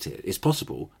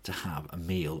possible to have a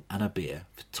meal and a beer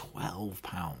for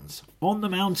 £12 on the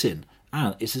mountain,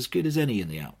 and it's as good as any in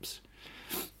the Alps.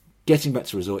 Getting back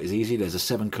to the resort is easy. There's a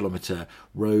 7-kilometre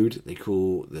road they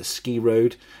call the ski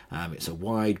road. It's a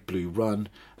wide blue run,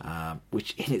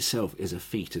 which in itself is a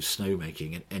feat of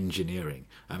snowmaking and engineering.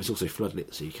 It's also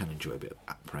floodlit, so you can enjoy a bit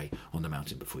of après on the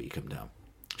mountain before you come down.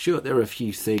 Sure, there are a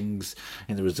few things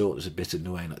in the resort that's a bit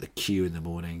annoying, like the queue in the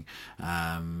morning,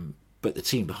 but the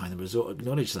team behind the resort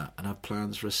acknowledge that and have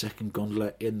plans for a second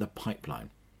gondola in the pipeline.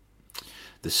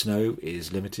 The snow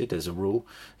is limited as a rule.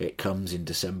 It comes in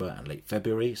December and late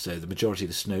February, so the majority of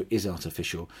the snow is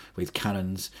artificial, with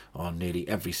cannons on nearly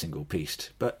every single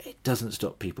piste. But it doesn't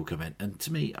stop people coming, and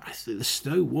to me, I think the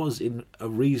snow was in a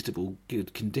reasonable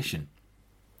good condition.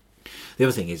 The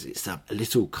other thing is it's a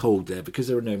little cold there because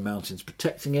there are no mountains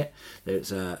protecting it.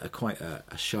 There's quite a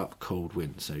sharp cold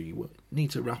wind, so you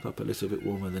need to wrap up a little bit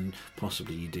warmer than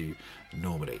possibly you do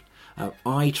normally.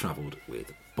 I travelled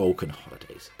with Balkan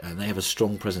Holidays, and they have a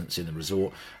strong presence in the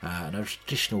resort and a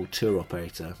traditional tour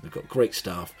operator. We've got great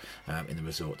staff in the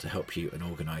resort to help you and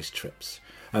organise trips.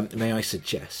 May I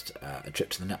suggest a trip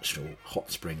to the natural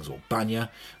hot springs or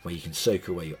banya, where you can soak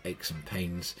away your aches and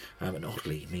pains and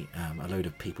oddly meet a load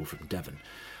of people from Devon.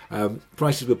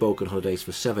 Prices with Balkan Holidays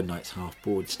for 7 nights half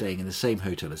board, staying in the same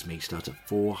hotel as me, start at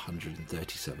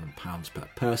 £437 per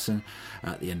person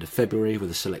at the end of February,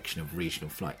 with a selection of regional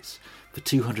flights. For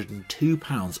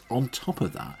 £202 on top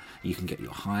of that, you can get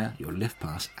your hire, your lift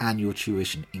pass and your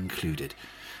tuition included.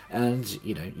 And,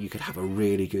 you could have a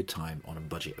really good time on a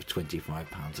budget of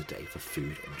 £25 a day for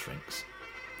food and drinks.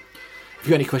 If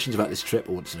you've got any questions about this trip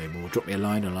or want to know more, drop me a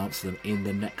line and I'll answer them in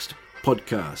the next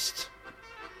podcast.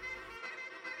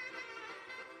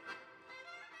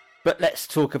 But let's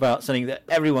talk about something that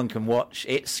everyone can watch.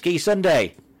 It's Ski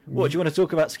Sunday. What do you want to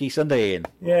talk about Ski Sunday, Ian?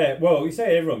 Yeah, well, you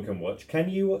say everyone can watch. Can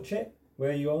you watch it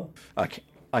where you are?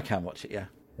 I can watch it, yeah.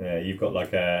 Yeah, you've got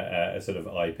like a sort of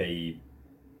IP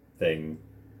thing.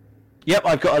 Yep,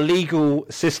 I've got a legal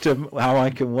system how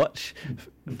I can watch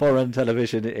foreign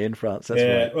television in France. That's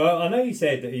right. Well, I know you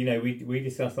said that, we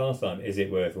discussed last time, is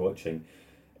it worth watching?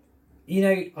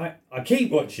 I keep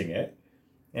watching it,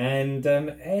 and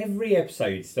every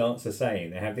episode starts the same.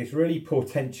 They have this really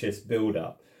portentous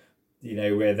build-up,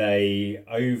 where they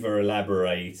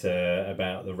over-elaborate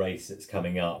about the race that's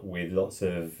coming up with lots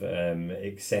of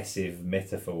excessive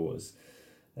metaphors.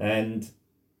 And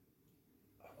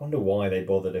I wonder why they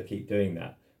bother to keep doing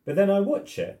that. But then I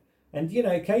watch it, and,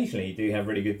 occasionally you do have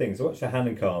really good things. I watched the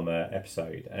Hahnenkamer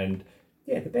episode, and,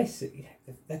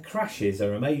 the crashes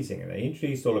are amazing. And they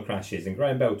introduced all the crashes, and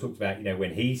Graham Bell talked about,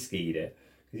 when he skied it,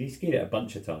 because he skied it a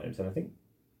bunch of times, and I think,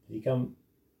 did he come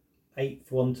 8th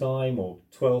one time or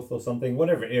 12th or something,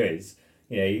 whatever it is,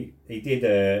 he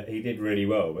did really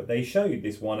well. But they showed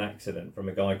this one accident from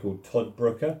a guy called Todd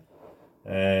Brooker,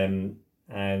 and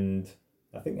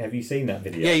I think, have you seen that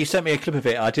video? Yeah, you sent me a clip of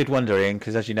it. I did wonder, Ian,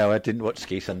 because as you know, I didn't watch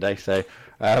Ski Sunday, so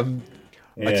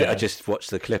I just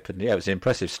watched the clip, and it was an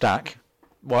impressive stack.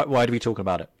 Why do we talk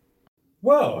about it?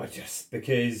 Well, just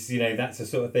because that's the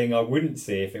sort of thing I wouldn't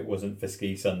see if it wasn't for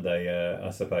Ski Sunday, I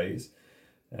suppose.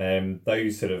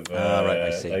 Those sort of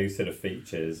those sort of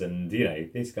features, and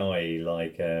this guy,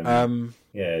 like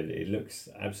it looks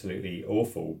absolutely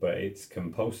awful, but it's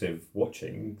compulsive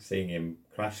watching, seeing him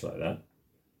crash like that.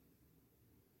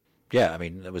 Yeah, I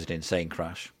mean, that was an insane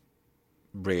crash.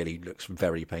 Really looks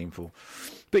very painful.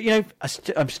 But,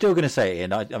 I'm still going to say it,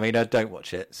 Ian. I mean, I don't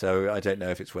watch it, so I don't know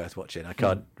if it's worth watching. I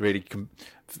can't really...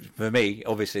 For me,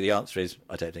 obviously, the answer is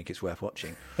I don't think it's worth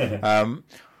watching.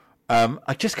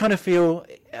 I just kind of feel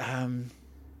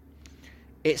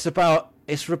it's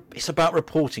about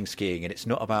reporting skiing, and it's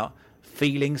not about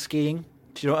feeling skiing.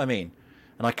 Do you know what I mean?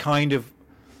 And I kind of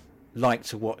like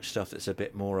to watch stuff that's a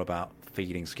bit more about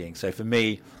feeling skiing. So for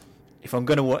me, if I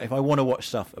want to watch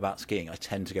stuff about skiing, I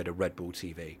tend to go to Red Bull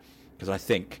TV, because I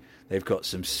think they've got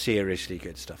some seriously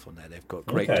good stuff on there. They've got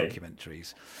great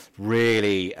documentaries,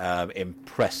 really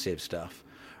impressive stuff,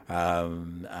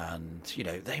 and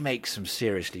they make some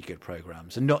seriously good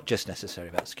programs, and not just necessarily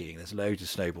about skiing. There's loads of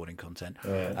snowboarding content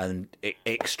and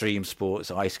extreme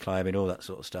sports, ice climbing, all that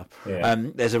sort of stuff.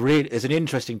 There's an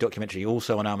interesting documentary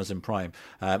also on Amazon Prime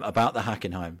about the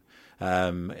Hockenheim.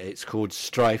 It's called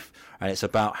Strife, and it's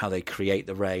about how they create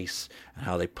the race and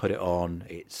how they put it on.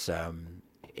 It's a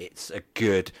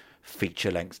good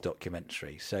feature-length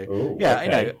documentary. So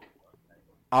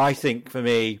I think for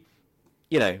me,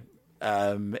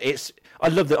 it's I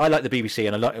like the BBC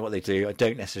and I like what they do. I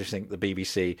don't necessarily think the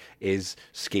BBC is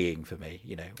skiing for me.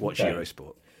 Watch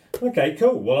Eurosport. Okay,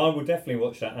 cool. Well, I will definitely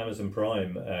watch that Amazon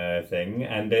Prime thing,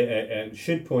 and it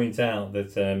should point out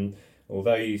that.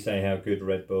 Although you say how good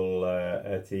Red Bull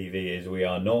TV is, we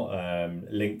are not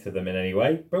linked to them in any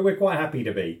way, but we're quite happy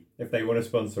to be if they want to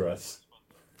sponsor us.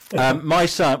 My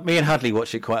son, me and Hadley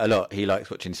watch it quite a lot. He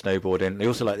likes watching snowboarding. They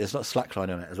also there's a lot of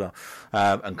slackline on it as well,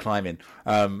 and climbing.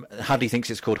 Hadley thinks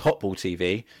it's called Hot Ball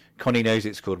TV. Connie knows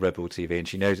it's called Red Bull TV, and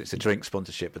she knows it's a drink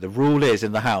sponsorship. But the rule is,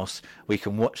 in the house, we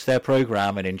can watch their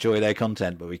programme and enjoy their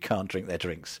content, but we can't drink their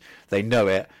drinks. They know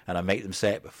it, and I make them say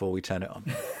it before we turn it on.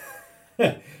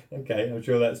 Okay, I'm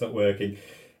sure that's not working.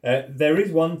 There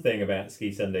is one thing about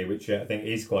Ski Sunday which I think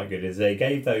is quite good, is they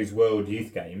gave those World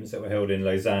Youth Games that were held in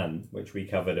Lausanne, which we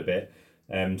covered a bit,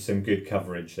 some good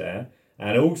coverage there.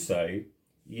 And also,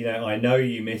 I know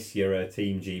you miss your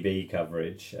Team GB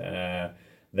coverage.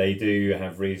 They do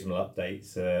have reasonable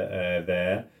updates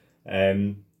there.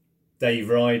 Dave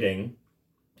Riding,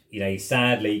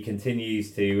 sadly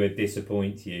continues to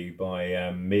disappoint you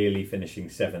by merely finishing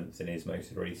 7th in his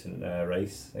most recent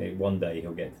race. One day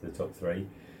he'll get to the top 3.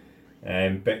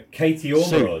 But Katie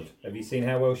Ormerod, have you seen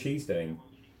how well she's doing?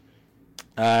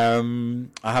 I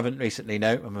haven't recently,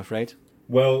 no, I'm afraid.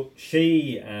 Well,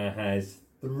 she has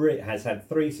had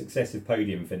 3 successive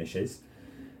podium finishes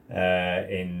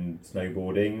in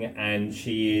snowboarding, and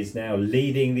she is now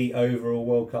leading the overall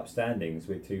World Cup standings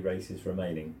with 2 races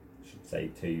remaining.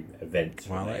 Say 2 events.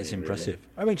 Wow, that is impressive.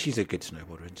 Really. I mean, she's a good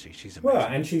snowboarder, isn't she? She's amazing. Well,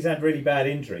 and she's had really bad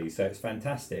injuries, so it's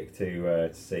fantastic to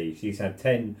see. She's had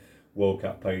 10 World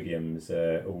Cup podiums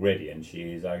already, and she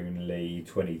is only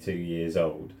 22 years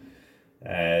old.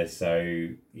 So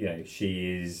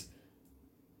she is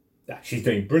she's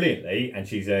doing brilliantly, and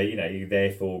she's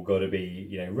therefore got to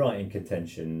be right in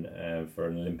contention for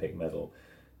an Olympic medal,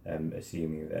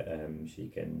 assuming that she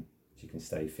can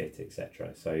stay fit,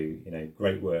 etc. So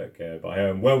great work by her,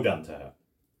 and well done to her.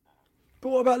 But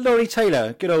what about Laurie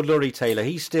Taylor? Good old Laurie Taylor.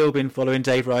 He's still been following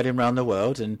Dave riding around the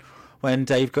world, and when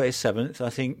Dave got his 7th, I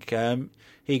think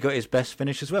he got his best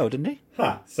finish as well, didn't he?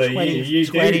 So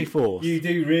 24th. You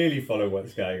do really follow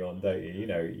what's going on, don't you?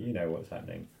 You know what's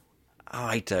happening.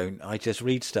 I don't. I just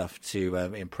read stuff to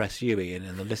impress you, Ian,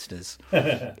 and the listeners.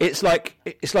 It's like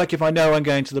if I know I'm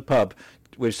going to the pub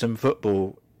with some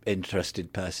football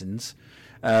interested persons,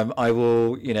 I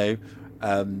will,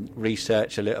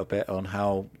 research a little bit on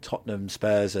how Tottenham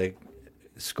Spurs are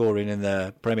scoring in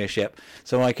the Premiership,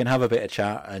 so I can have a bit of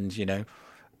chat and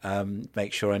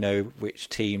make sure I know which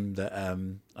team that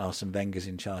Arsene Wenger's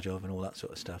in charge of and all that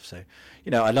sort of stuff. So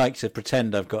I like to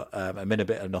pretend I've got a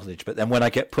bit of knowledge, but then when I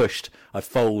get pushed, I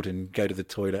fold and go to the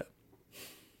toilet.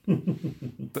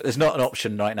 But there's not an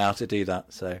option right now to do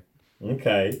that. So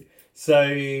okay, so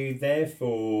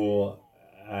therefore,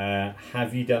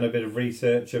 have you done a bit of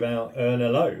research about Erna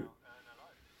Lowe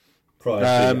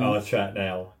prior to our chat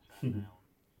now?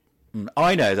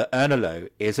 I know that Erna Lowe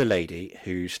is a lady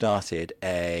who started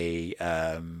a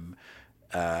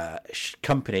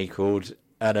company called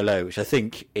Erna Lowe, which I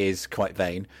think is quite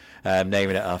vain,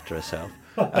 naming it after herself.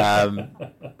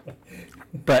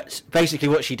 But basically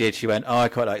what she did, she went, I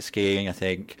quite like skiing, I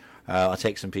think. I'll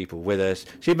take some people with us.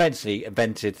 She eventually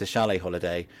invented the chalet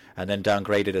holiday and then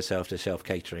downgraded herself to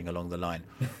self-catering along the line.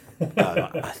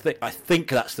 I think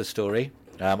that's the story.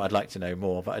 I'd like to know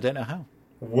more, but I don't know how.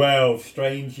 Well,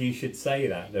 strange you should say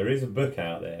that. There is a book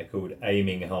out there called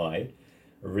Aiming High,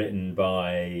 written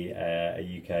by a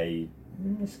UK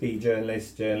ski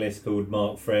journalist called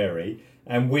Mark Frary,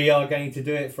 and we are going to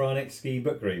do it for our next ski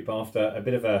book group after a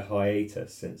bit of a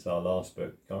hiatus since our last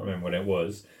book. Can't remember when it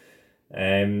was.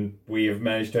 We have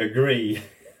managed to agree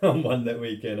on one that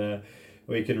we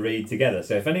can read together.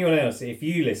 So if anyone else, if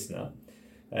you listener,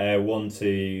 want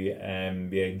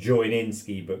to join in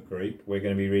ski book group, we're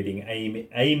going to be reading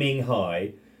Aiming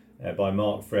High by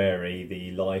Mark Frary,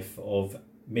 the life of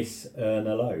Miss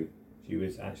Erna Lowe. She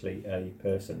was actually a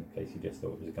person, in case you just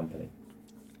thought it was a company.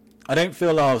 I don't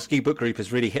feel our ski book group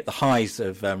has really hit the highs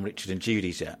of Richard and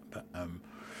Judy's yet, but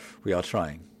we are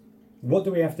trying. What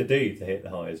do we have to do to hit the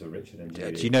highs of Richard and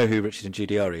Judy? Do you know who Richard and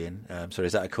Judy are, Ian? Sorry,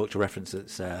 is that a cultural reference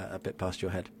that's a bit past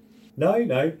your head?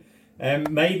 No.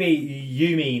 Maybe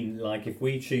you mean like if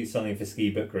we choose something for ski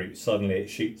book group, suddenly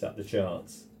it shoots up the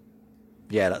charts.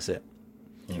 Yeah, that's it.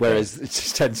 Okay. Whereas it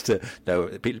just tends to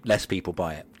less people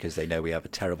buy it because they know we have a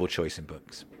terrible choice in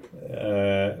books.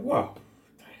 Well,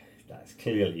 that's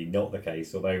clearly not the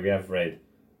case. Although we have read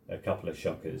a couple of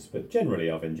shockers, but generally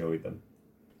I've enjoyed them.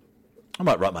 I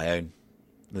might write my own,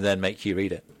 and then make you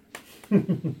read it,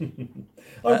 and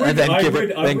then give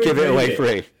it away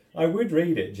free. I would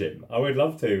read it, Jim. I would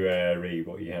love to read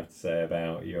what you have to say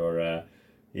about your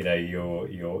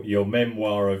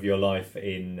memoir of your life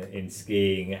in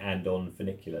skiing and on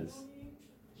funiculars.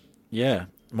 Yeah,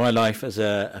 my life as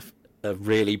a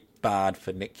really bad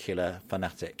funicular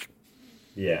fanatic.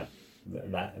 Yeah,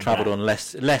 travelled on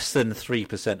less than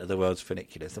 3% of the world's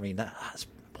funiculars. I mean, that's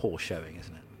poor showing,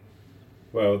 isn't it?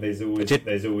 Well, there's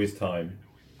always time.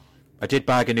 I did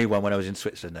bag a new one when I was in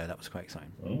Switzerland, though. That was quite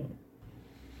exciting. Oh.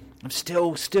 I've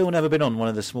still never been on one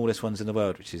of the smallest ones in the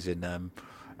world, which is in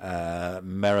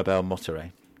Maribel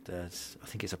Monterey. I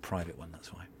think it's a private one.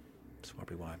 That's why. That's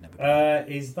probably why I've never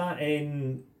been. Is that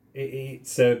in?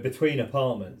 It's between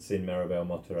apartments in Maribel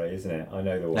Monterey, isn't it? I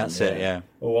know the one. That's it. Yeah.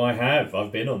 Oh, I have.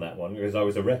 I've been on that one because I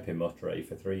was a rep in Monterey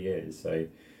for 3 years. So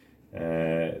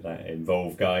that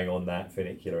involved going on that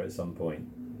funicular at some point.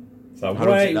 So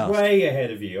way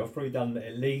ahead of you. I've probably done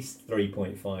at least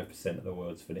 3.5% of the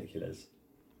world's funiculars.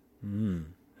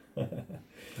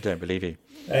 I don't believe you.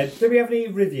 Do we have any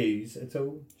reviews at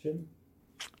all, Jim?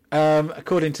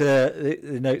 According to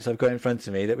the notes I've got in front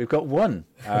of me, that we've got one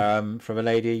from a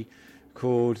lady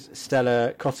called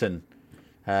Stella Cotton,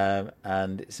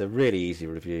 and it's a really easy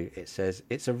review. It says,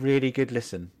 it's a really good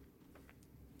listen.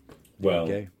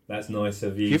 Well, that's nice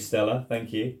of you, Stella.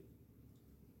 Thank you.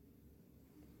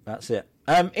 That's it.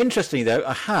 Interestingly, though,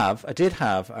 I did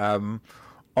have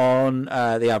on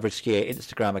the Average Skier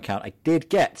Instagram account, I did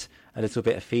get a little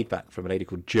bit of feedback from a lady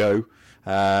called Jo,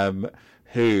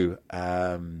 who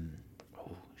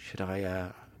should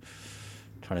I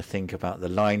try trying to think about the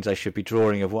lines I should be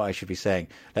drawing of what I should be saying.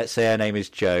 Let's say her name is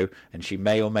Jo, and she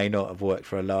may or may not have worked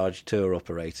for a large tour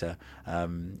operator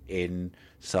in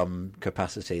some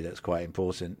capacity that's quite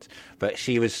important. But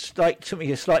she took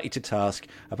me slightly to task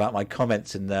about my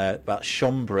comments in there about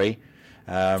Chambry,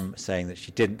 saying that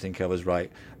she didn't think I was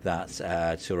right,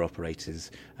 that tour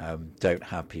operators don't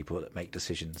have people that make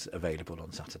decisions available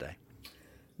on Saturday.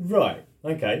 Right.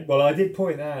 Okay. Well, I did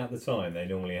point that out at the time. They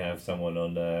normally have someone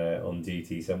on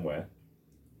duty somewhere.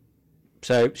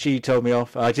 So she told me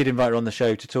off. I did invite her on the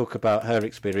show to talk about her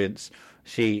experience.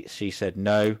 She said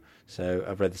no. So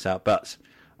I've read this out, but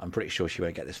I'm pretty sure she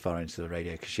won't get this far into the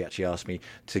radio because she actually asked me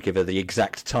to give her the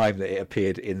exact time that it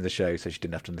appeared in the show, so she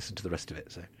didn't have to listen to the rest of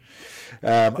it. So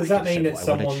does that mean that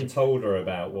someone told her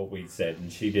about what we'd said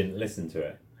and she didn't listen to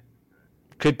it?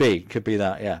 Could be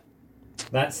that. Yeah.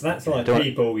 That's like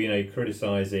people,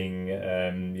 criticising,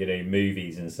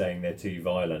 movies and saying they're too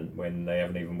violent when they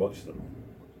haven't even watched them.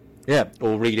 Yeah,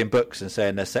 or reading books and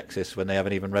saying they're sexist when they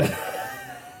haven't even read them.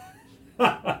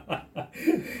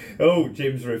 Oh,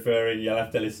 Jim's referring. You'll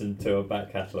have to listen to a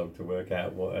back catalogue to work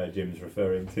out what Jim's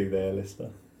referring to there,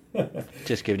 listener.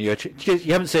 Just giving you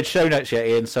you haven't said show notes yet,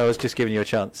 Ian, so I was just giving you a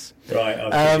chance. Right,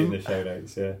 I'll put in the show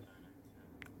notes, yeah.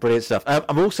 Brilliant stuff.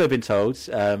 I've also been told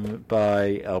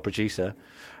by our producer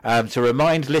to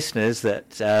remind listeners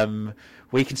that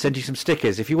we can send you some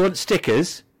stickers. If you want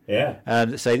stickers, say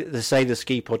the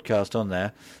Ski Podcast on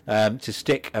there, to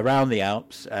stick around the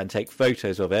Alps and take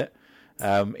photos of it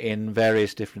in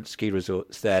various different ski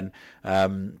resorts, then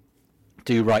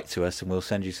do write to us and we'll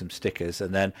send you some stickers.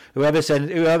 And then whoever's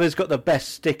got the best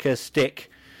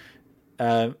stick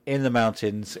in the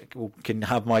mountains can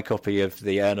have my copy of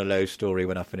the Erna Lowe story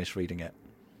when I finish reading it.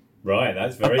 Right,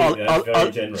 that's very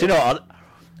generous. Do you know what?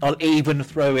 I'll even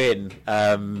throw in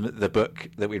the book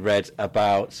that we read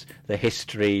about the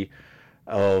history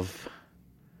of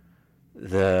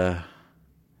the...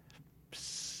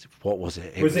 What was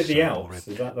it? Was it the Alps?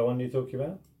 Is that the one you're talking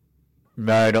about?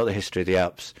 No, not the history of the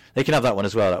Alps. They can have that one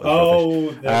as well. That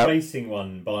was the racing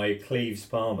one by Cleves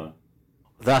Palmer.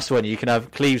 That's one. You can have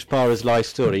Cleves Palmer's life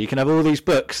story. You can have all these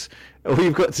books. All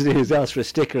you've got to do is ask for a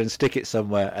sticker and stick it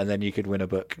somewhere, and then you could win a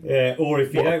book. Yeah, or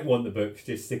if you don't want the books,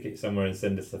 just stick it somewhere and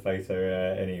send us the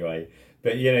photo anyway.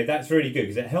 But, that's really good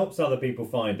because it helps other people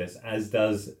find us, as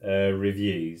does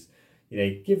reviews.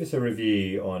 Give us a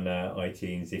review on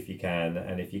iTunes if you can,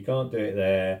 and if you can't do it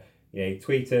there,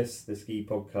 tweet us, the Ski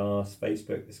Podcast,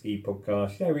 Facebook, the Ski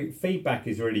Podcast. Feedback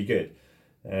is really good.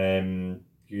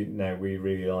 We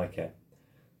really like it.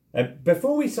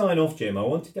 Before we sign off, Jim, I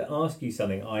wanted to ask you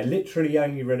something. I literally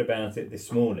only read about it this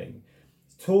morning.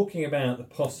 It's talking about the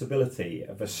possibility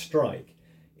of a strike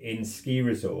in ski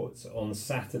resorts on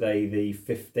Saturday the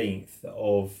 15th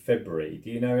of February. Do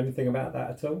you know anything about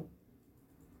that at all?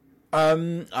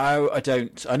 I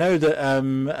don't. I know that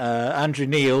Andrew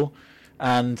Neil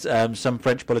and some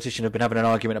French politician have been having an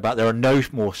argument about there are no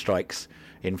more strikes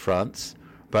in France.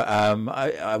 But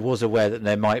I was aware that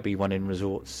there might be one in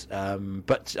resorts,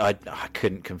 but I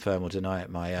couldn't confirm or deny it.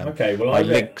 My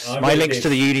links to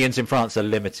the unions in France are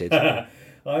limited.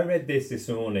 I read this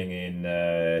morning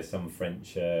in some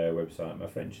French website. My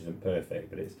French isn't perfect,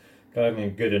 but it's kind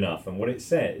of good enough. And what it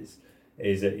says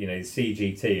is that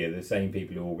CGT are the same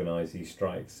people who organise these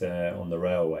strikes on the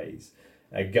railways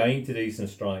are going to do some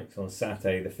strikes on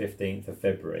Saturday the 15th of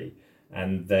February.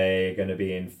 And they're going to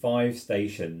be in 5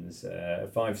 stations,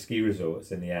 5 ski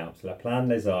resorts in the Alps: La Plaine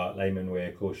les Arts, Les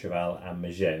Menuires, Courchevel and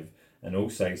Megève, and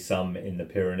also some in the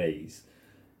Pyrenees.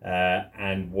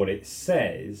 And what it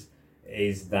says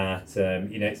is that,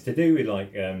 it's to do with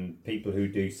people who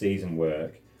do season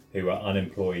work, who are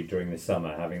unemployed during the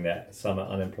summer, having their summer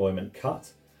unemployment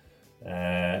cut.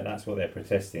 That's what they're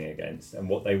protesting against. And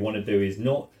what they want to do is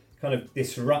not kind of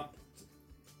disrupt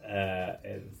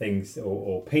things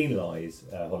or penalise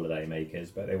holiday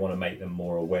makers, but they want to make them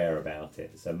more aware about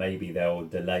it. So maybe they'll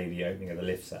delay the opening of the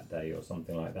lifts that day or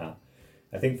something like that.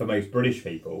 I think for most British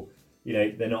people,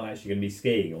 they're not actually going to be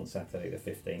skiing on Saturday the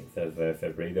 15th of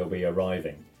February. They'll be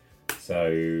arriving.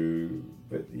 So,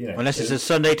 but unless it's a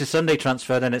Sunday to Sunday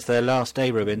transfer, then it's their last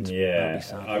day, Ruben. Yeah,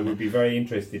 I would be very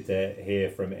interested to hear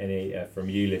from from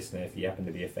you, listener, if you happen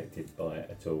to be affected by it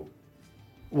at all.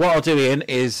 What I'll do, Ian,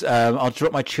 is I'll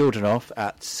drop my children off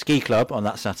at Ski Club on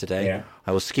that Saturday. Yeah.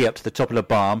 I will ski up to the top of the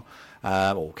Barm,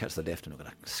 or catch the lift. I'm not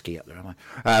going to ski up there, am I?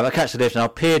 I'll catch the lift and I'll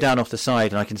peer down off the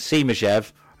side and I can see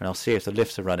Megève and I'll see if the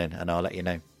lifts are running and I'll let you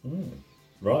know.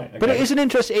 Right. Okay. But it is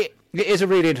it is a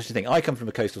really interesting thing. I come from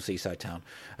a coastal seaside town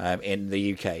in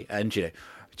the UK, and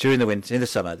during the winter, in the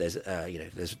summer, there's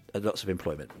lots of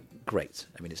employment. Great.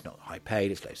 I mean, it's not high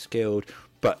paid, it's low skilled,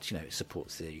 but it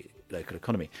supports the local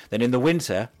economy. Then in the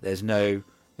winter, there's no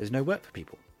work for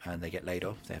people, and they get laid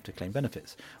off. They have to claim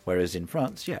benefits. Whereas in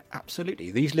France, yeah,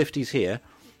 absolutely, these lifties here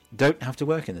don't have to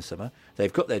work in the summer.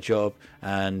 They've got their job,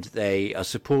 and they are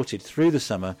supported through the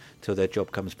summer till their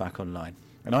job comes back online.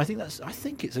 And I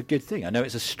think it's a good thing. I know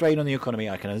it's a strain on the economy.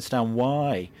 I can understand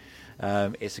why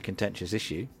it's a contentious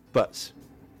issue, but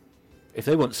if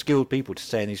they want skilled people to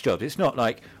stay in these jobs, it's not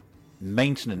like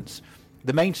maintenance.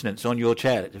 The maintenance on your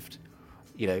chairlift,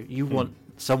 you want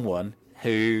someone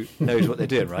who knows what they're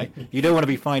doing, right? You don't want to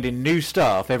be finding new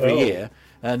staff every year,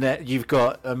 and that you've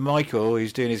got Michael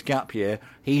who's doing his gap year.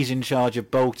 He's in charge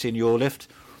of bolting your lift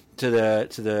to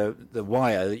the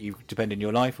wire that you depend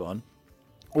your life on.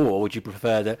 Or would you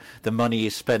prefer that the money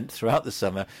is spent throughout the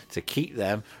summer to keep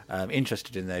them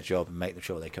interested in their job and make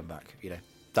sure they come back?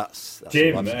 That's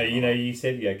Jim. You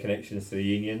said you had connections to the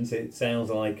unions. It sounds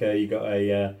like you got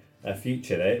a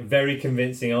future there. Very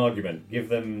convincing argument. Give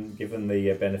them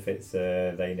the benefits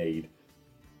they need.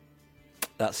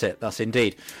 That's it. That's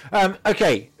indeed.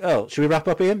 Okay. Oh, should we wrap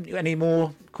up, Ian? Any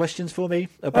more questions for me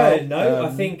about? No.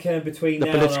 I think between the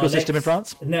political system in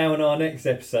France. Now and our next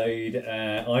episode,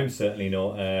 I'm certainly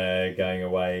not going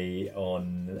away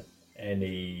on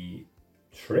any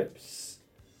trips.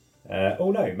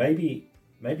 Oh no, maybe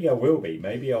I will be.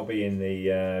 Maybe I'll be in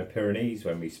the Pyrenees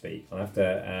when we speak. I'll have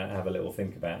to have a little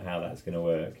think about how that's going to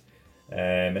work.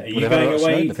 Are you going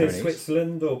away to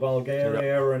Switzerland or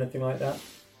Bulgaria or anything like that?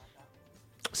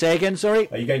 Say again, sorry?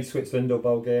 Are you going to Switzerland or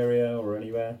Bulgaria or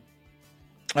anywhere?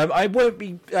 I won't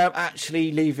be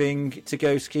actually leaving to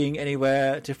go skiing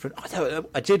anywhere different.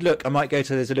 I did look. I might go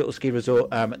to. There's a little ski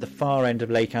resort at the far end of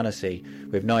Lake Annecy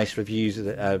with nice views of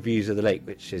the lake,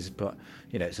 which is, but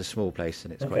it's a small place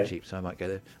and it's quite cheap. So I might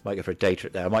go for a day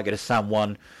trip there. I might go to San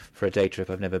Juan for a day trip.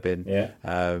 I've never been. Yeah.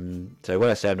 So when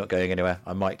I say I'm not going anywhere,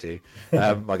 I might do.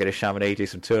 Might go to Chamonix, do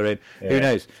some touring. Yeah. Who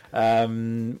knows?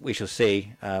 We shall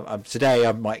see. Today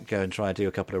I might go and try and do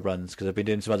a couple of runs because I've been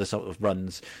doing some other sort of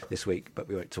runs this week, but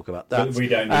we won't talk about that. We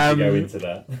don't need to go into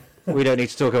that. We don't need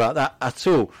to talk about that at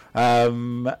all.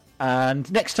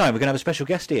 And next time we're going to have a special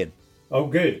guest, Ian. Oh,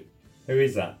 good. Who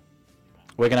is that?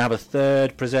 We're going to have a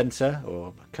third presenter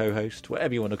or co-host,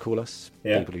 whatever you want to call us.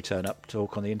 Yeah. People who turn up,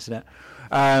 talk on the internet.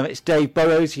 It's Dave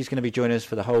Burrows. He's going to be joining us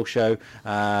for the whole show.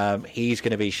 He's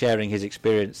going to be sharing his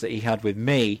experience that he had with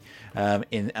me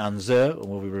in Anzur, and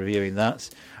we'll be reviewing that.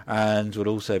 And we'll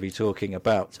also be talking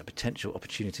about a potential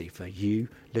opportunity for you,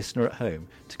 listener at home,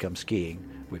 to come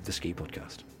skiing with the Ski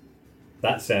Podcast.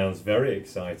 That sounds very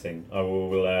exciting. I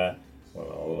will.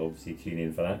 I'll obviously tune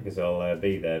in for that because I'll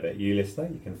be there. But you, listener,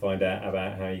 you can find out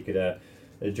about how you could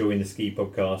join the Ski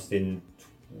Podcast in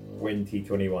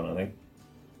 2021, I think.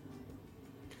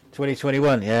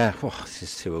 2021, yeah. Oh, this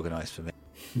is too organised for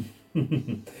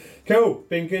me. Cool.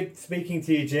 Been good speaking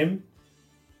to you, Jim.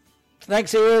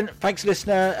 Thanks, Ian. Thanks,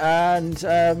 listener. And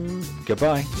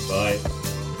goodbye. Bye.